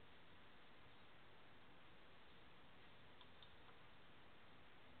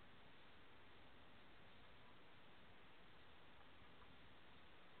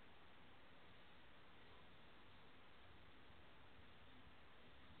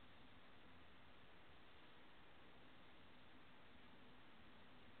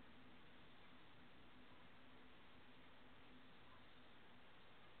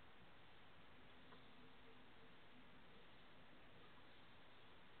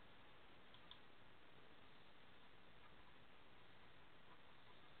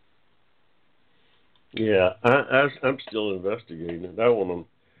 Yeah, I'm still investigating it. That one,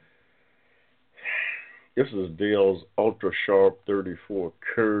 this is Dell's Ultra Sharp 34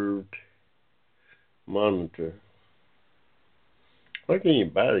 curved monitor. Why can't you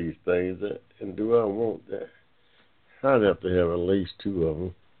buy these things? And do I want that? I'd have to have at least two of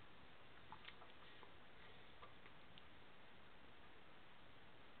them.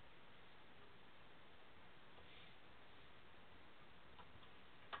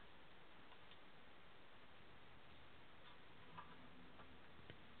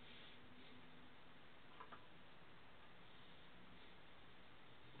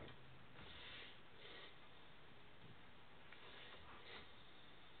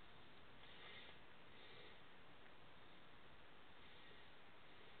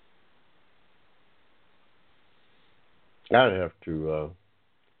 I'd have to.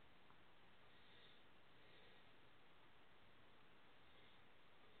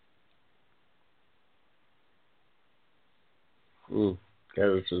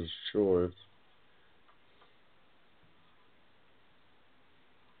 Editor's choice.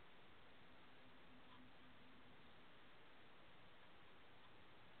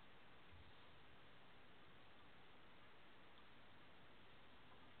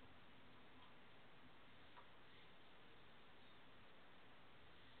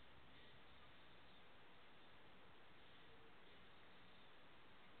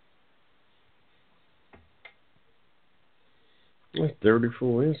 That's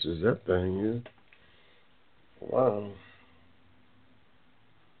 34 inches. That thing is. Wow.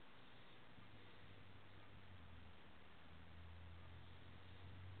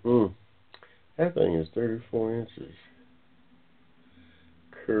 That thing is 34 inches.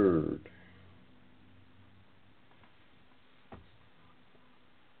 Curved.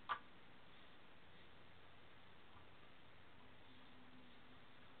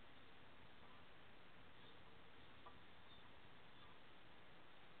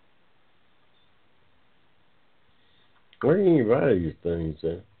 Where can you buy these things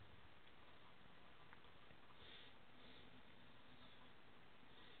at?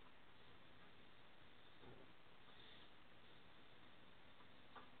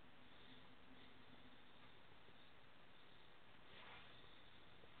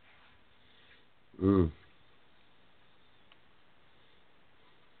 Mm.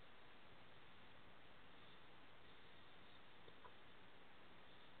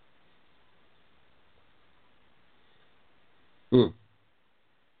 Hmm.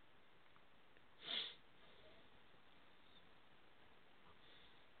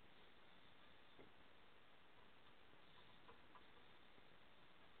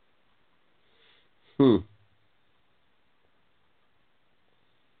 Hmm.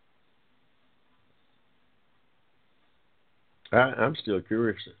 I'm still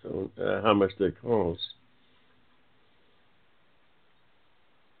curious on how much they cost.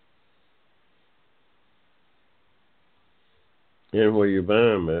 And where you buy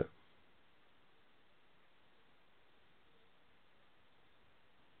them at.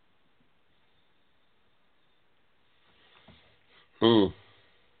 Hmm.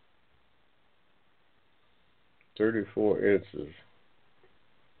 34 inches.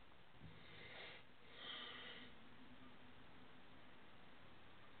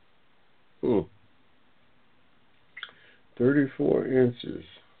 Hmm. 34 inches.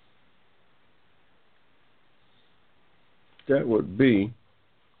 That would be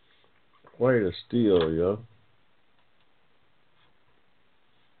quite a steal, yo.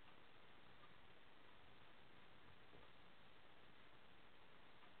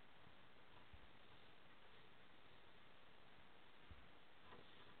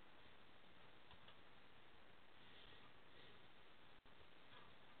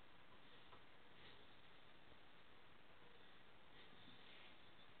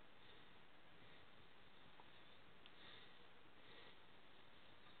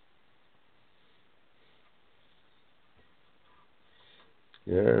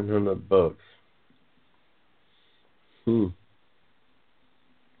 Yeah, $900. Hmm.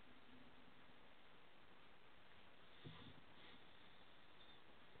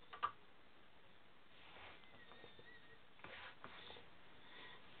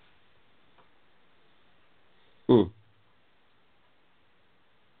 Hmm.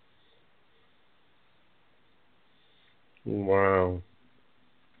 Wow.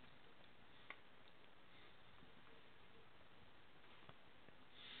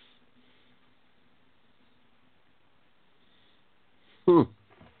 Hmm.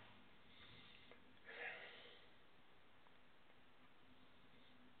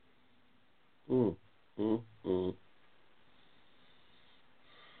 Hmm. Hmm. Hmm.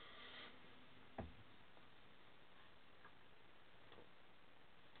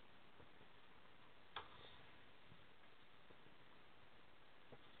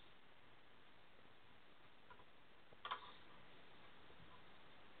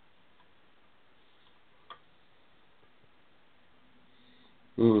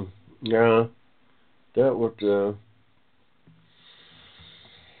 Hmm. Yeah, that would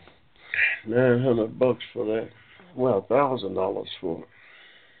 $900 for that. Well, $1,000 for it.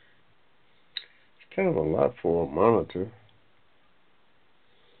 It's kind of a lot for a monitor.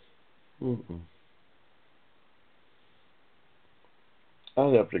 Mm-mm.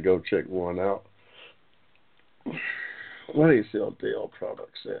 I'd have to go check one out. Where do you sell Dell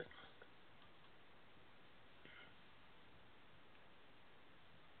products at?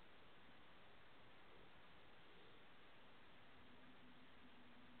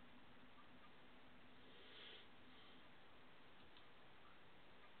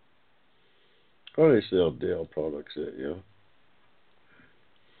 Where do you sell Dell products at, yo?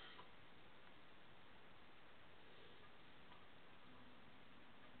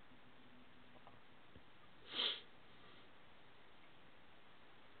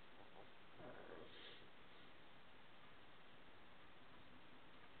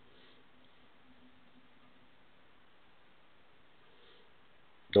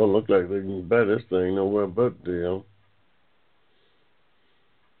 Don't look like they can buy this thing nowhere but Dell.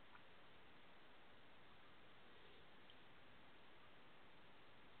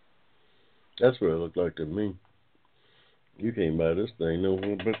 That's what it looked like to me. You can't buy this thing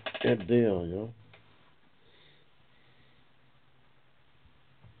nowhere but at Dell, yo.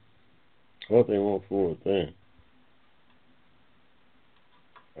 What they want for it then?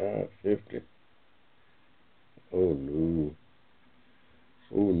 550. Oh no.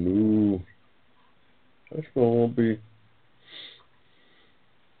 Oh no. That's gonna be.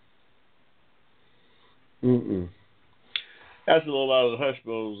 Mm-mm. That's a little out of the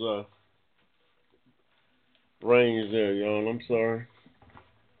Hushmo's range there, y'all. I'm sorry.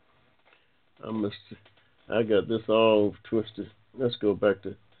 I must. I got this all twisted. Let's go back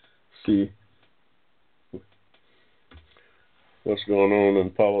to see what's going on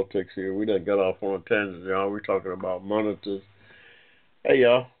in politics here. We done got off on a tangent, y'all. We're talking about monitors. Hey,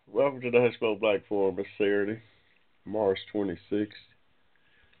 y'all. Welcome to the Hushmo Black Forum. It's Saturday, March 26th.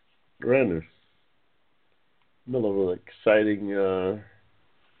 We're in the middle of an exciting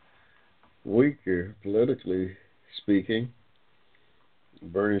week here, politically speaking.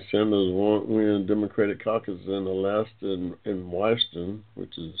 Bernie Sanders won't win Democratic caucus in Alaska and in Washington,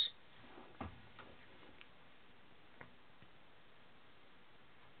 which is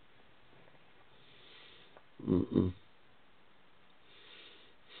mm-mm.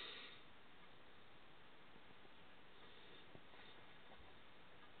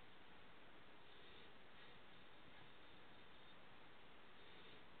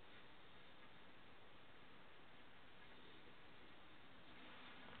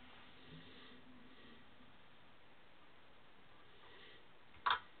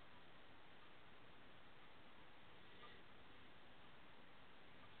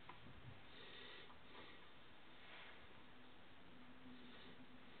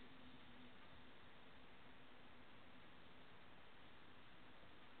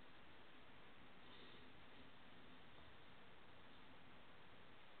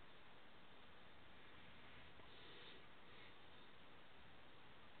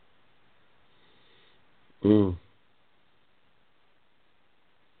 Mm.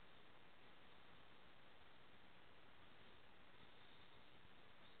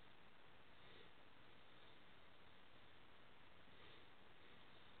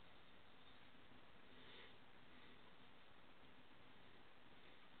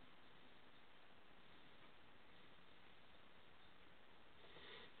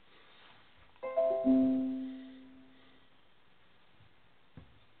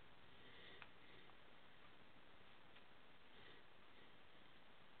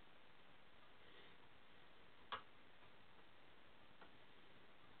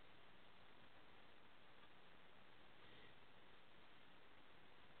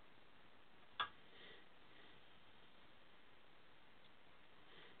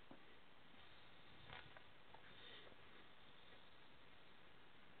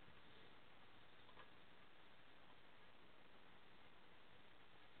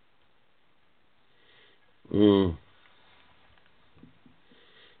 Mm.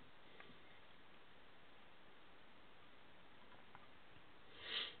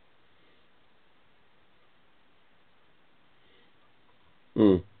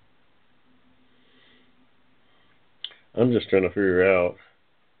 Mm. I'm just trying to figure out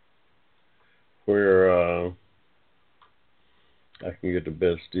where I can get the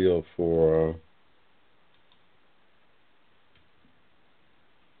best deal for.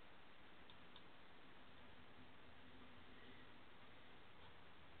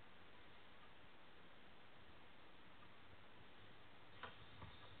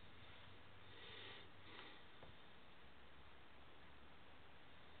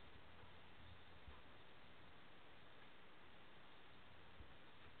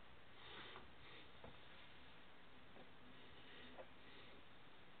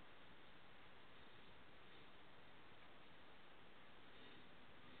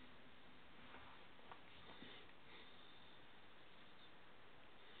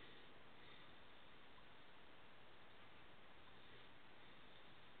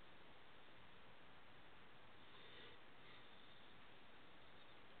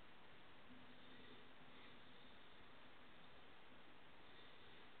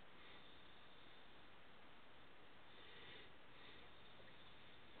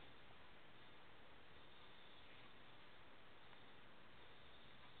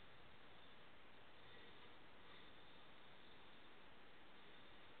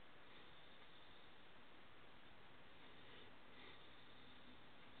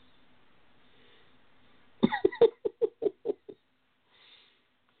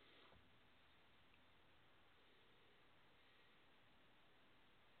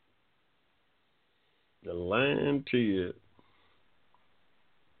 The line to you.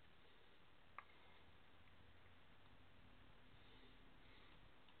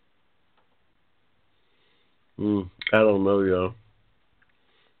 I don't know, y'all.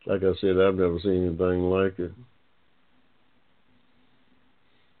 Like I said, I've never seen anything like it.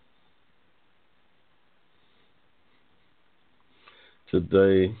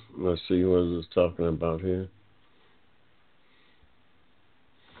 Today, let's see what it's talking about here.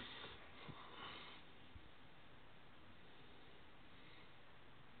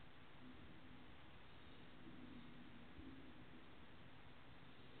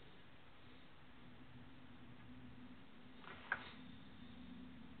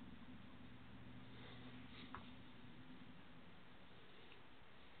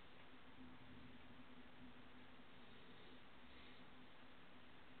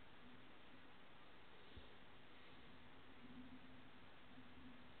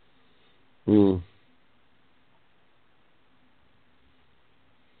 Mm.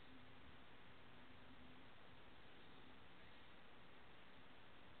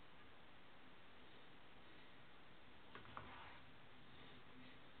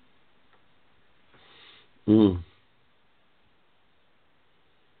 Mm.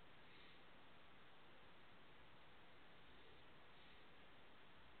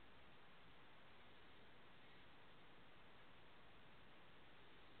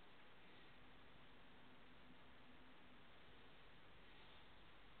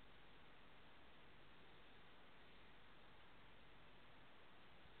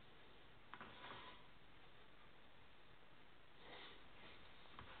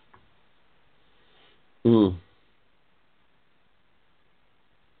 Mm.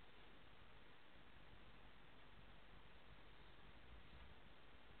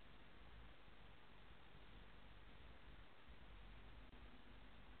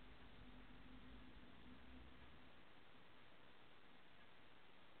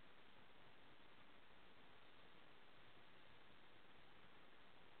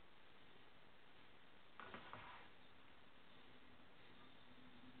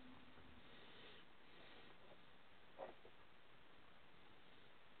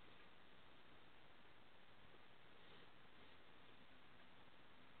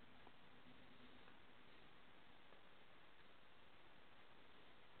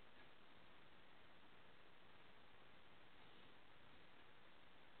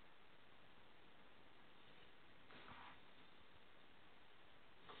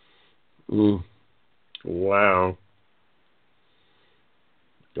 Mm. Wow.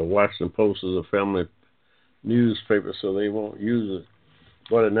 The Washington Post is a family newspaper, so they won't use it.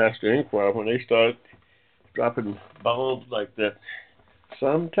 But the National Enquirer, when they start dropping bombs like that,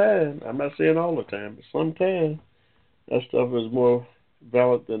 sometime, I'm not saying all the time, but sometime, that stuff is more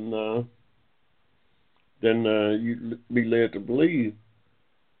valid than you be led to believe.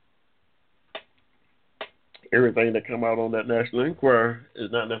 Everything that come out on that National Enquirer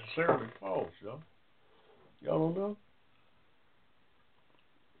is not necessarily false, y'all. Y'all don't know?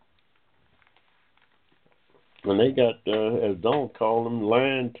 And they got, as Don called them,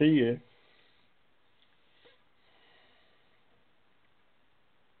 lying to you.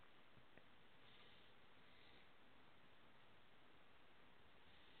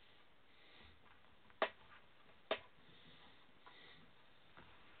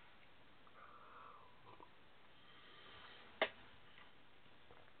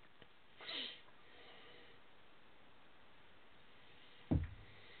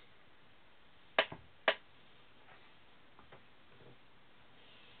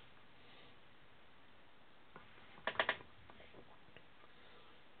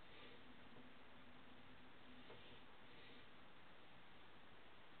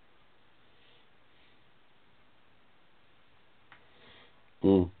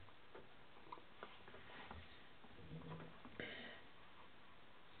 Mm.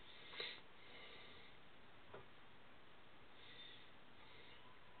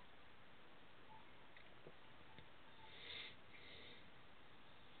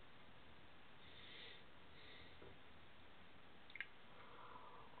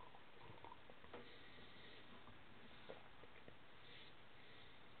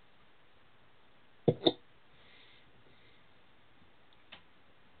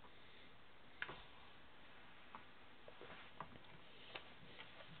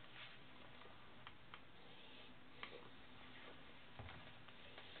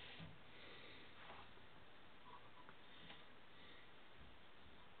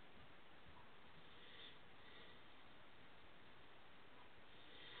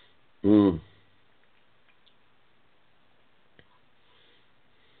 Mm.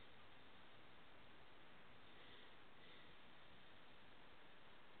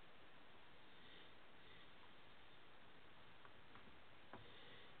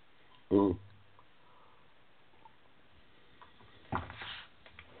 Mm.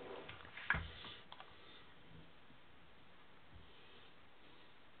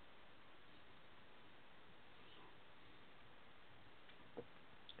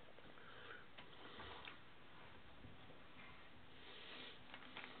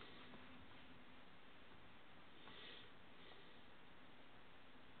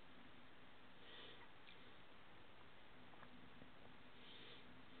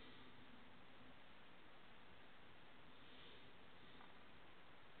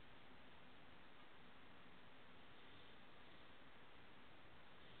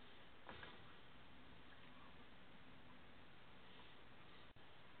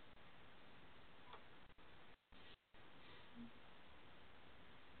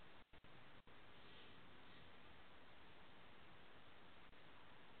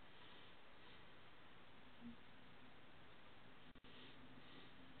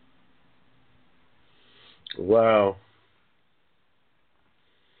 Wow.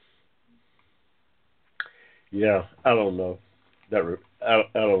 Yeah, I don't know. I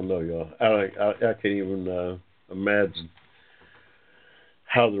don't know, y'all. I can't even imagine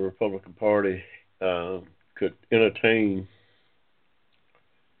how the Republican Party uh, could entertain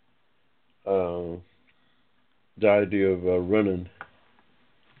uh, the idea of running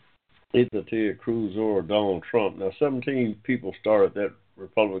either Ted Cruz or Donald Trump. Now, 17 people started that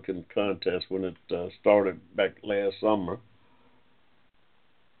Republican contest when it started back last summer,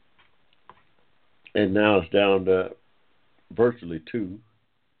 and now it's down to virtually two.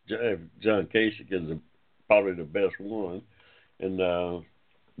 John Kasich is probably the best one, and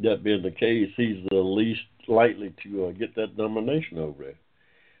that being the case, he's the least likely to get that nomination over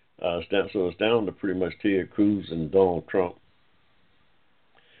there. So it's down to pretty much Ted Cruz and Donald Trump.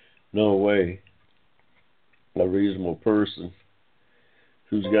 No way a reasonable person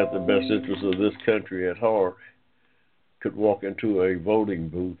who's got the best interests of this country at heart could walk into a voting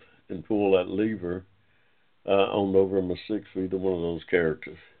booth and pull that lever on November 6th for either one of those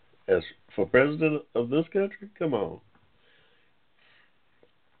characters. As for president of this country, come on.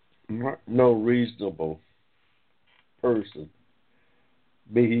 No reasonable person,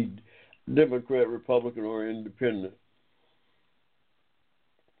 be he Democrat, Republican, or Independent,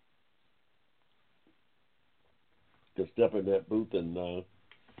 could step in that booth and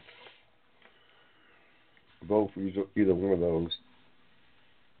vote for either one of those.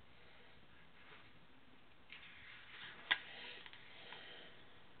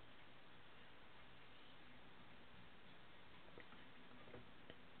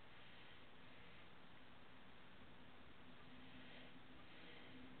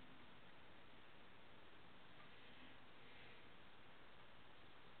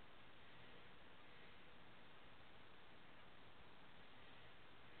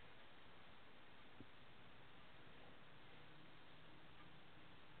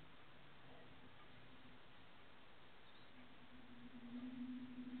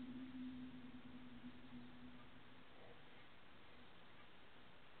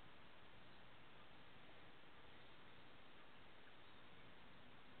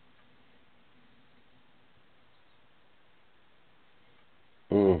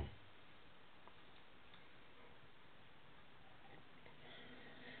 Mm.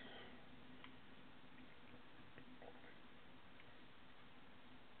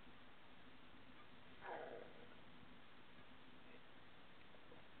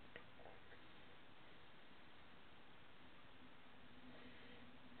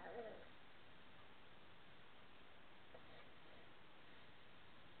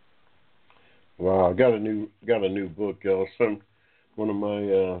 Wow, I got a new book, y'all. One of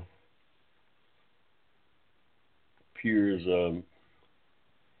my peers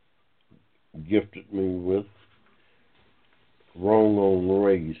gifted me with Wrong on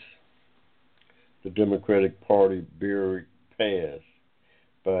Race, the Democratic Party Buried Past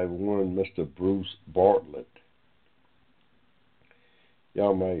by one Mr. Bruce Bartlett.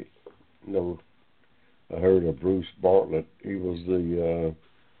 Y'all might know, I heard of Bruce Bartlett. He was the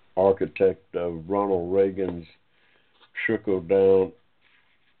architect of Ronald Reagan's trickle-down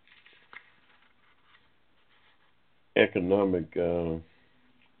economic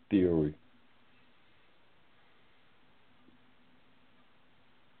theory.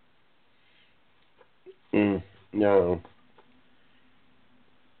 No.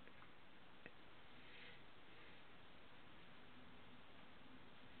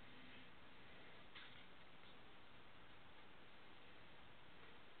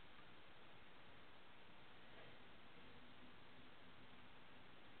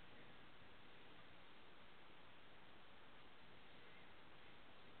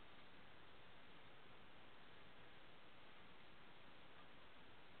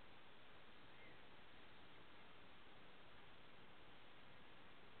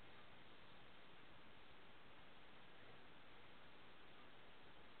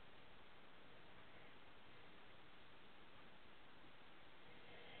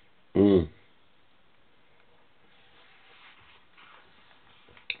 Mm.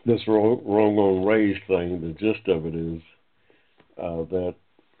 This wrong on race thing, the gist of it is that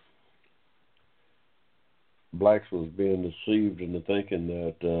blacks was being deceived into thinking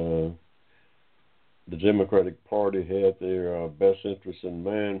that the Democratic Party had their best interests in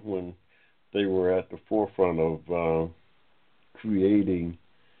mind when they were at the forefront of creating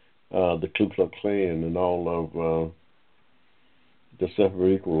the Ku Klux Klan and all of the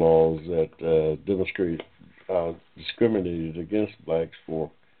separate equal laws that discriminated against blacks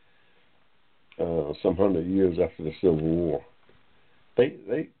for some 100 years after the Civil War.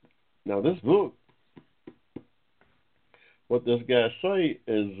 They now this book, what this guy say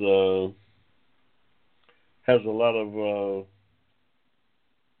is has a lot of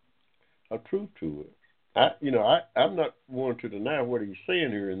truth to it. I'm not one to deny what he's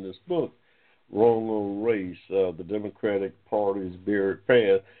saying here in this book, Wrong on Race, the Democratic Party's Buried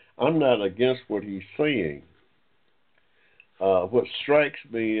Past. I'm not against what he's saying. What strikes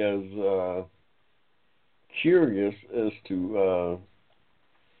me as curious as to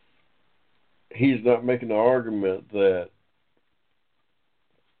he's not making the argument that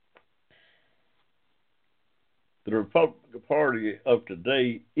the Republican Party of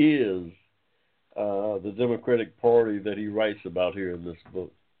today is the Democratic Party that he writes about here in this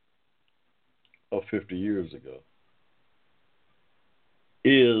book of 50 years ago.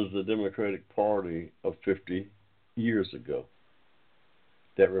 Is the Democratic Party of 50 years ago.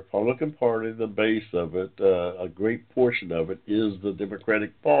 That Republican Party, the base of it, a great portion of it, is the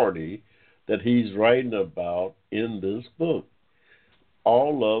Democratic Party that he's writing about in this book.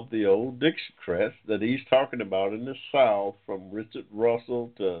 All of the old Dixiecrats that he's talking about in the South, from Richard Russell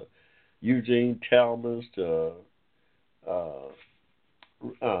to Eugene Talmadge to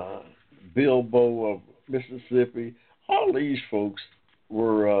Bilbo of Mississippi, all these folks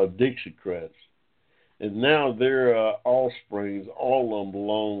were Dixiecrats. And now their offsprings, all of them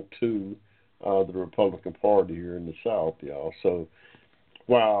belong to the Republican Party here in the South, y'all. So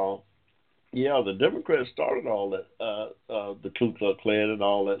while Yeah, the Democrats started all that, the Ku Klux Klan and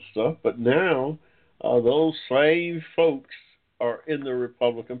all that stuff, but now those same folks are in the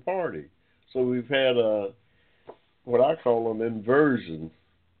Republican Party. So we've had what I call an inversion.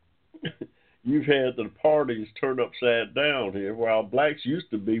 You've had the parties turn upside down here. While blacks used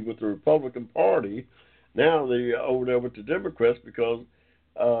to be with the Republican Party, now they're over there with the Democrats because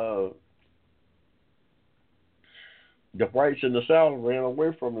uh, the whites in the South ran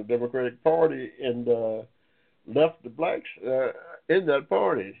away from the Democratic Party and left the blacks in that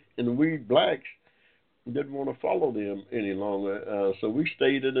party, and we blacks didn't want to follow them any longer. So we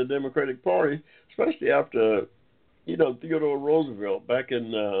stayed in the Democratic Party, especially after Theodore Roosevelt back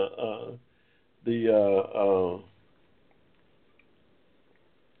in the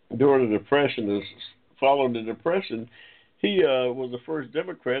during the Depression, following the Depression, he was the first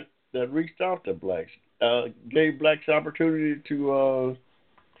Democrat that reached out to blacks, gave blacks opportunity to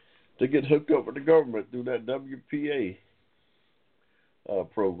get hooked up with the government through that WPA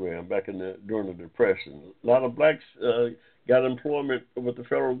program back during the Depression. A lot of blacks got employment with the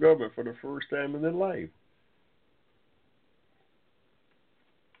federal government for the first time in their life.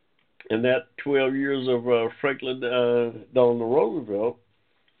 And that 12 years of Franklin Delano Roosevelt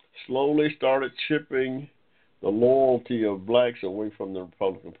slowly started chipping the loyalty of blacks away from the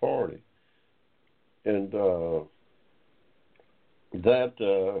Republican Party. And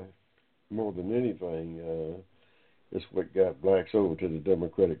that, more than anything, is what got blacks over to the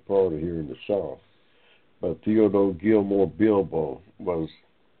Democratic Party here in the South. But Theodore Gilmore Bilbo was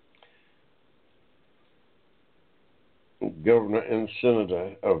governor and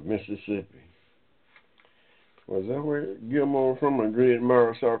senator of Mississippi. Was that where Gilmore was from? A great admirer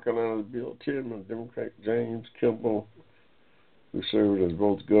of South Carolina's Bill Tillman, Democrat James Kimball, who served as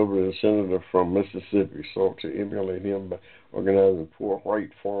both governor and senator from Mississippi, sought to emulate him by organizing poor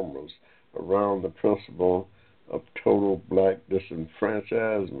white farmers around the principle of total black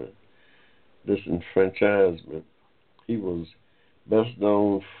disenfranchisement. He was best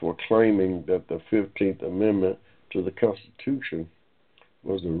known for claiming that the 15th Amendment to the Constitution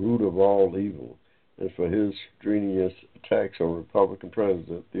was the root of all evil, and for his strenuous attacks on Republican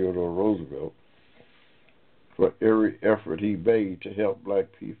President Theodore Roosevelt for every effort he made to help black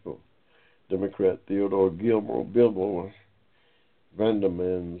people. Democrat Theodore Gilmore Bilbo was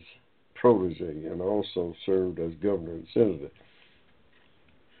Vanderman's protege and also served as governor and senator.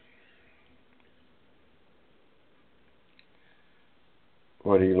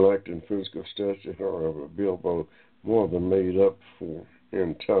 What he lacked in physical stature, however, Bilbo more than made up for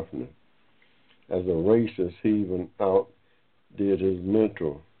in toughness. As a racist, he even outdid his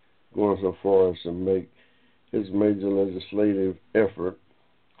mentor, going so far as to make his major legislative effort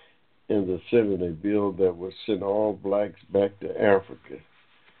in the Senate a bill that would send all blacks back to Africa.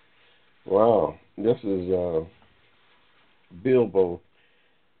 Wow, this is Bilbo.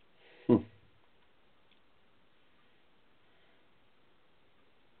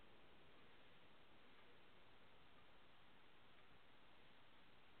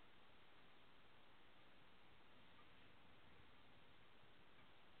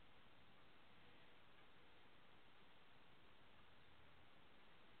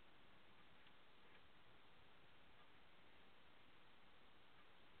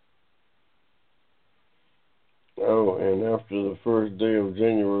 Oh, and after the first day of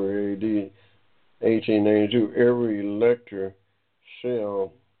January AD 1892, every elector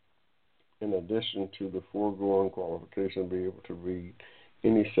shall, in addition to the foregoing qualification, be able to read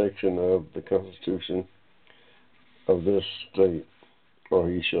any section of the Constitution of this state, or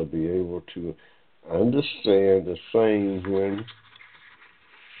he shall be able to understand the same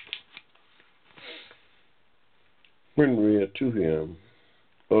when read to him,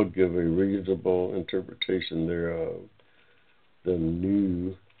 or give a reasonable interpretation thereof. The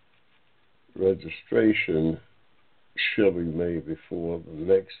new registration shall be made before the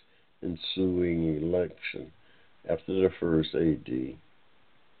next ensuing election after the first AD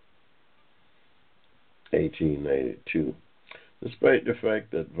 1892. Despite the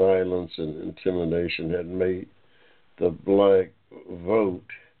fact that violence and intimidation had made the black vote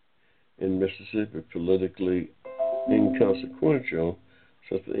in Mississippi politically inconsequential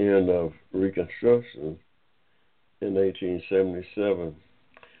since the end of Reconstruction in 1877,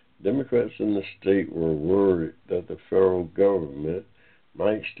 Democrats in the state were worried that the federal government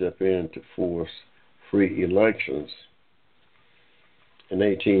might step in to force free elections. In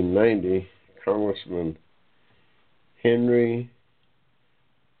 1890, Congressman Henry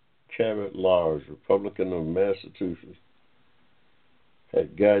Cabot Lodge, Republican of Massachusetts,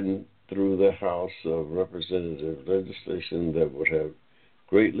 had gotten through the House of Representatives legislation that would have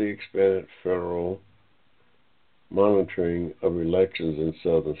greatly expanded federal monitoring of elections in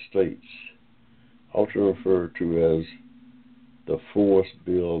southern states, often referred to as the Force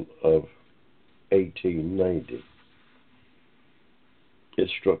Bill of 1890. It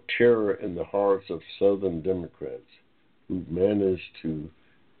struck terror in the hearts of Southern Democrats, who managed to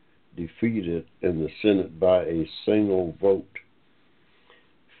defeat it in the Senate by a single vote.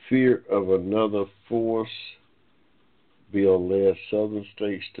 Fear of another force bill led Southern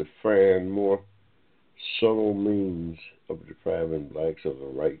states to find more subtle means of depriving blacks of the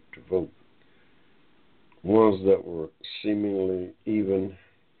right to vote, ones that were seemingly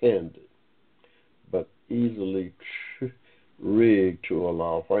even-handed, but easily rigged to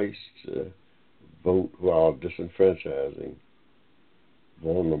allow whites to vote while disenfranchising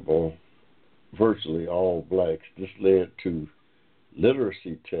vulnerable, virtually all blacks. This led to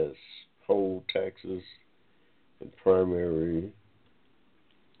literacy tests, poll taxes, and primary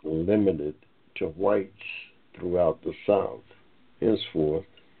limited to whites throughout the South. Henceforth,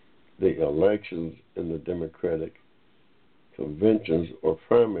 the elections in the Democratic conventions or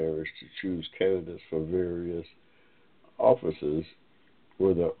primaries to choose candidates for various offices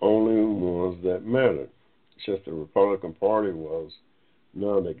were the only ones that mattered. Since the Republican Party was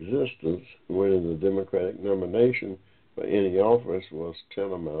non-existent, winning the Democratic nomination for any office was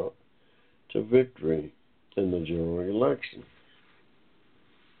tantamount to victory in the general election.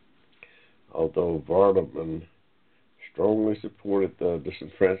 Although Vardaman strongly supported the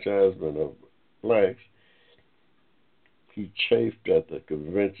disenfranchisement of blacks, he chafed at the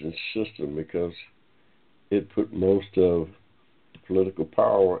convention system because it put most of the political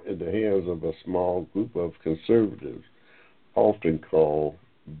power in the hands of a small group of conservatives, often called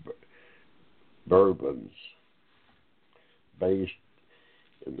Bourbons, based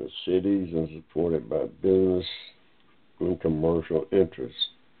in the cities and supported by business and commercial interests.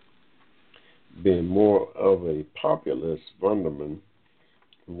 Being more of a populist, Vanderman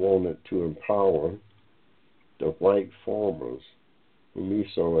wanted to empower the white farmers, whom he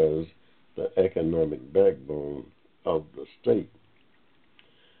saw as the economic backbone of the state.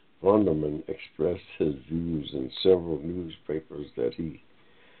 Vanderman expressed his views in several newspapers that he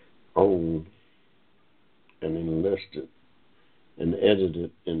owned and enlisted and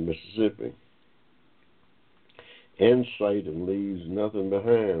edited in Mississippi. Insight and leaves nothing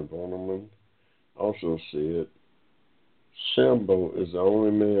behind, Vanderman also said, Sambo is the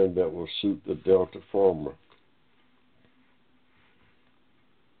only man that will suit the Delta farmer.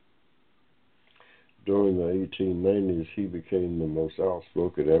 During the 1890s, he became the most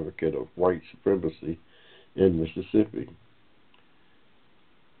outspoken advocate of white supremacy in Mississippi.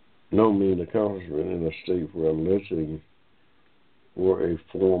 No mean accomplishment in a state where lynching were a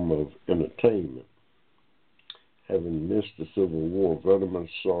form of entertainment. Having missed the Civil War, Vanderman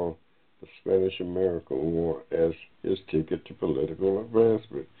saw the Spanish-American War as his ticket to political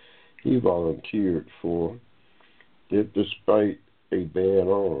advancement. He volunteered for it despite a bad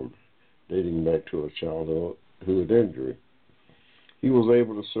arm dating back to a childhood injury. He was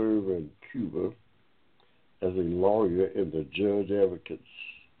able to serve in Cuba as a lawyer in the judge advocate's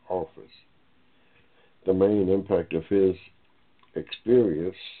office. The main impact of his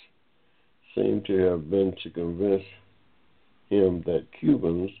experience seemed to have been to convince him that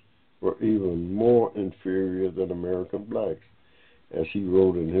Cubans were even more inferior than American blacks. As he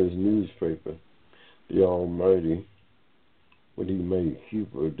wrote in his newspaper, the Almighty, when he made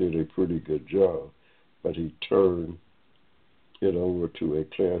Cuba, did a pretty good job, but he turned it over to a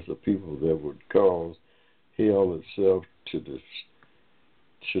class of people that would cause hell itself to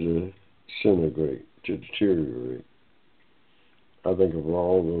disintegrate, to deteriorate. I think of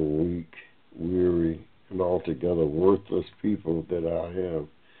all the weak, weary, and altogether worthless people that I have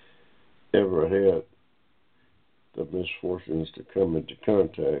ever had the misfortunes to come into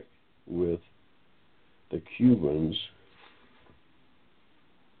contact with. The Cubans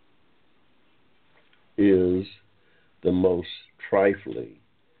is the most trifling.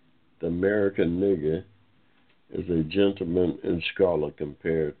 The American nigger is a gentleman and scholar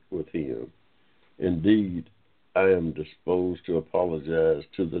compared with him. Indeed, I am disposed to apologize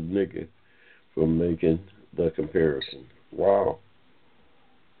to the nigger for making the comparison. Wow.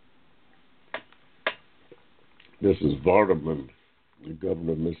 This is Vardaman, the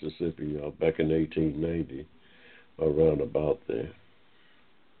governor of Mississippi, back in 1890, around about there.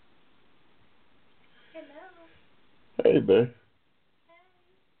 Hello. Hey, man.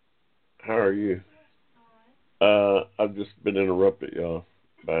 Hey. How are you? Alright. I've just been interrupted, y'all,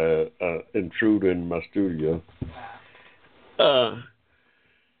 by intruder in my studio.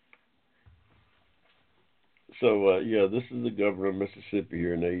 So yeah, this is the governor of Mississippi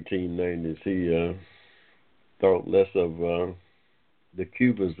here in the 1890s. He thought less of the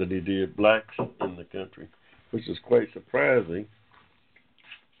Cubans than he did blacks in the country, which is quite surprising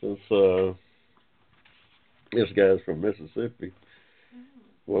since this guy's from Mississippi,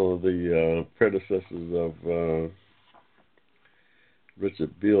 one of the predecessors of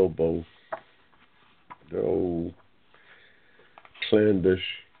Richard Bilbo, the old clandish.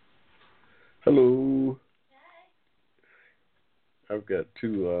 Hello. I've got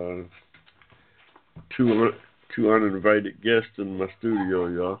two uninvited guests in my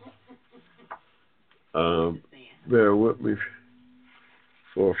studio, y'all. Bear with me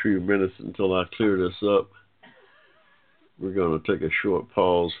for a few minutes until I clear this up. We're going to take a short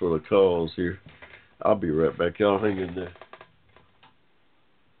pause for the calls here. I'll be right back. Y'all hang in there.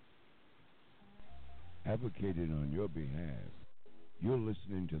 Advocating on your behalf, you're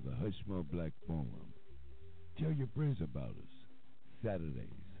listening to the Hushmo Black Forum. Tell your friends about us. Saturdays,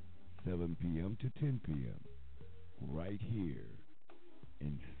 7 p.m. to 10 p.m. right here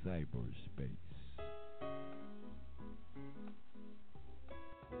in cyberspace.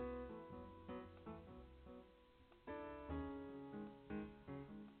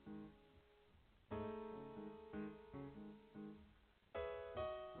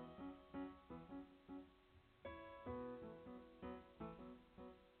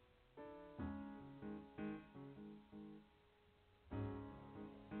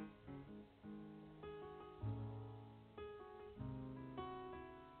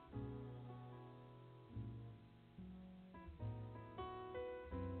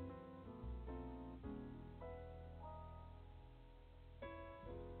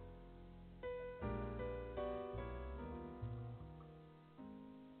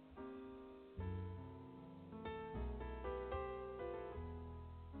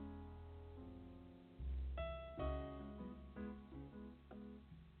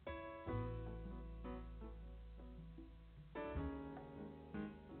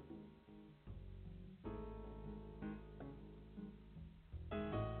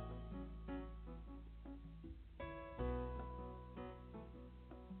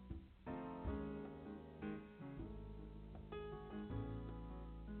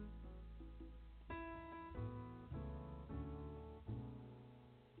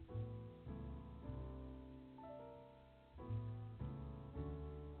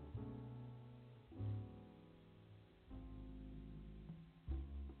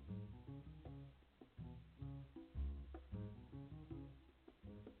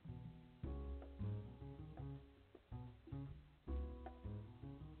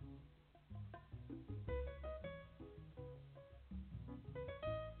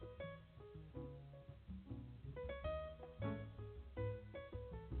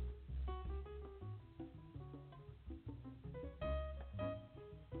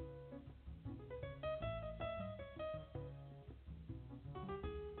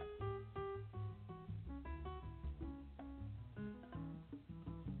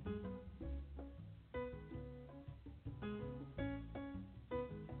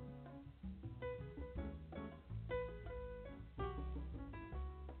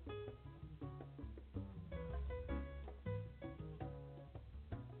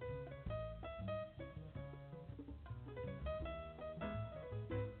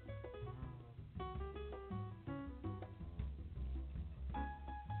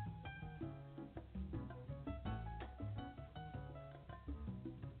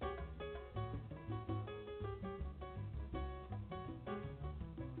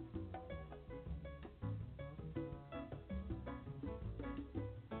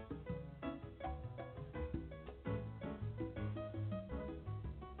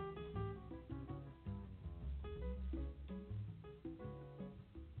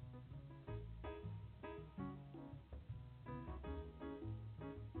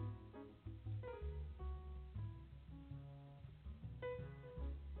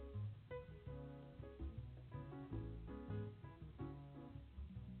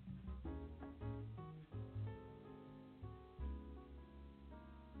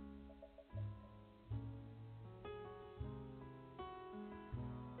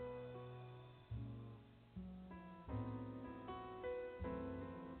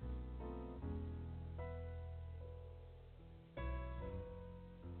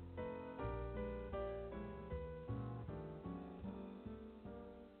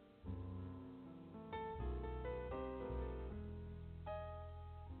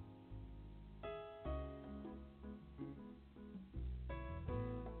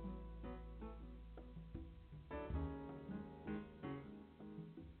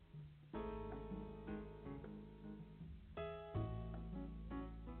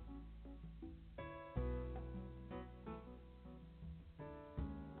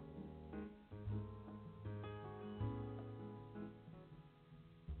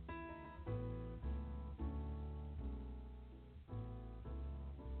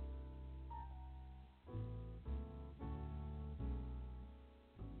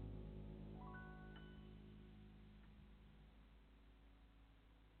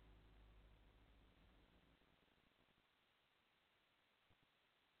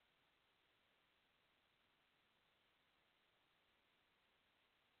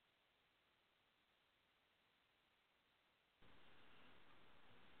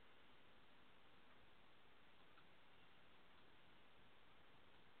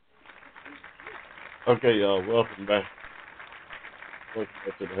 Okay, y'all, welcome back. Welcome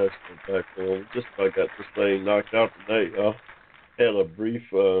back to the Hushmo platform. Just about got this thing knocked out today, y'all. Had a brief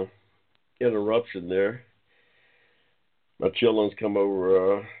interruption there. My children's come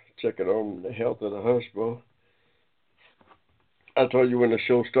over checking on the health of the Hushmo. I told you when the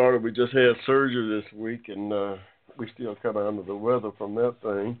show started, we just had surgery this week, and we still kind of under the weather from that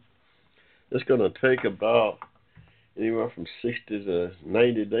thing. It's going to take about anywhere from 60 to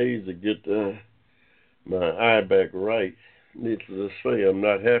 90 days to get my eye back right. Needless to say, I'm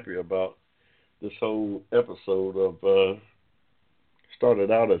not happy about this whole episode of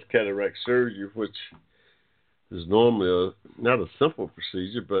started out as cataract surgery, which is normally not a simple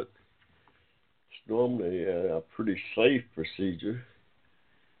procedure, but it's normally a pretty safe procedure.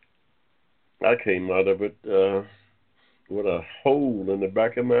 I came out of it with a hole in the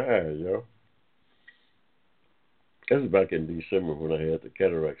back of my eye, yo. This is back in December when I had the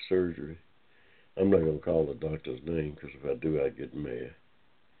cataract surgery. I'm not going to call the doctor's name because if I do, I get mad.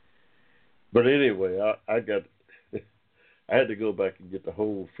 But anyway, I got I had to go back and get the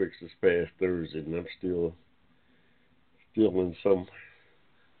hole fixed this past Thursday, and I'm still in some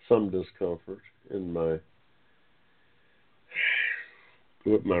discomfort in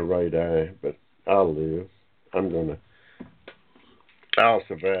with my right eye, but I'll live. I'll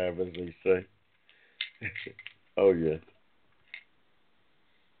survive, as they say. Oh yeah.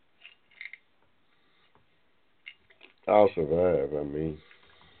 I'll survive. I mean,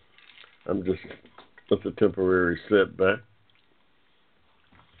 it's a temporary setback.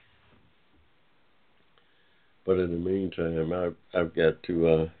 But in the meantime, I've got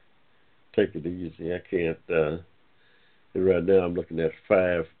to take it easy. I can't. Right now, I'm looking at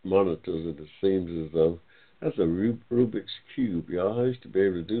 5 monitors, and it seems as though that's a Rubik's Cube, y'all. I used to be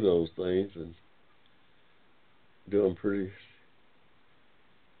able to do those things and do them pretty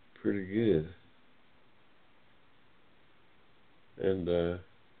good. And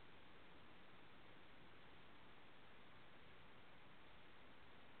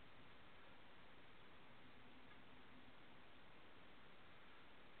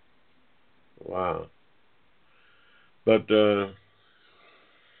wow. But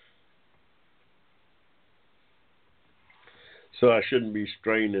so I shouldn't be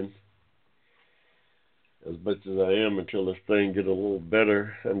straining as much as I am until this thing get a little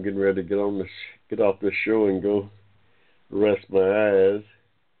better. I'm getting ready to get off this show and go rest my eyes,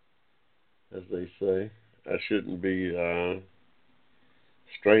 as they say. I shouldn't be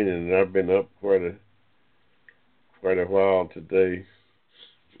straining, and I've been up quite a while today,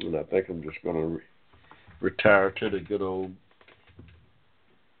 and I think I'm just going to retire to the good old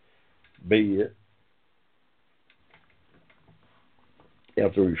bed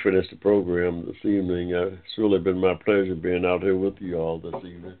after we finish the program this evening. It's really been my pleasure being out here with you all this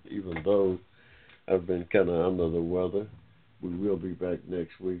evening, even though I've been kind of under the weather. We will be back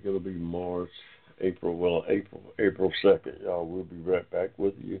next week. It'll be April 2nd, y'all. We'll be right back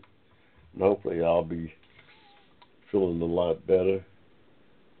with you. And hopefully I'll be feeling a lot better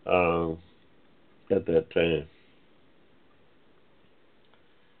at that time.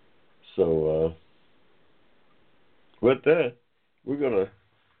 So with that, we're going to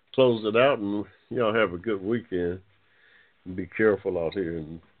close it out, and y'all have a good weekend. And be careful out here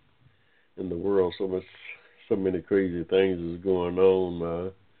in the world. So many crazy things is going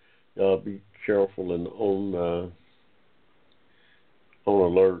on. Y'all be careful and on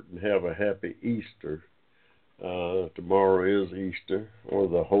alert, and have a happy Easter. Tomorrow is Easter, or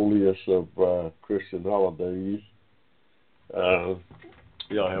the holiest of Christian holidays.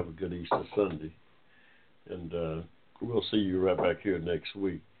 Y'all have a good Easter Sunday, and we'll see you right back here next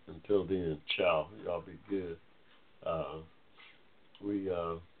week. Until then, ciao. Y'all be good.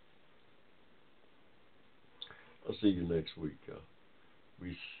 I'll see you next week.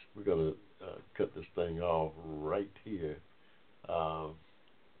 We're gonna cut this thing off right here. Where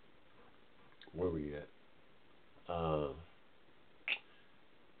we at?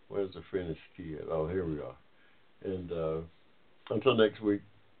 Where's the finished kid? Oh, here we are. And until next week,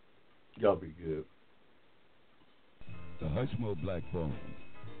 y'all be good. The Hushmo Black Forum,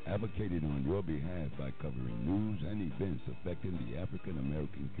 advocated on your behalf by covering news and events affecting the African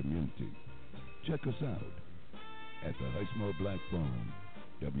American community. Check us out at the Hushmo Black Forum,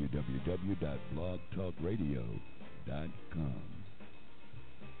 www.blogtalkradio.com.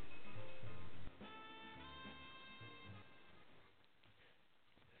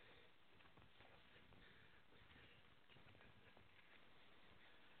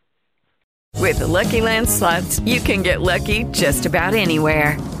 With the Lucky Land Slots, you can get lucky just about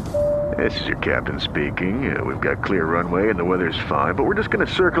anywhere. This is your captain speaking. We've got clear runway and the weather's fine, but we're just going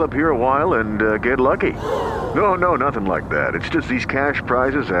to circle up here a while and get lucky. No, nothing like that. It's just these cash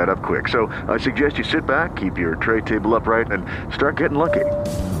prizes add up quick. So I suggest you sit back, keep your tray table upright, and start getting lucky.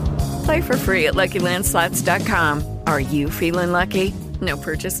 Play for free at LuckyLandSlots.com. Are you feeling lucky? No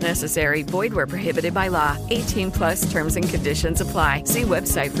purchase necessary. Void where prohibited by law. 18+ terms and conditions apply. See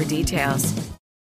website for details.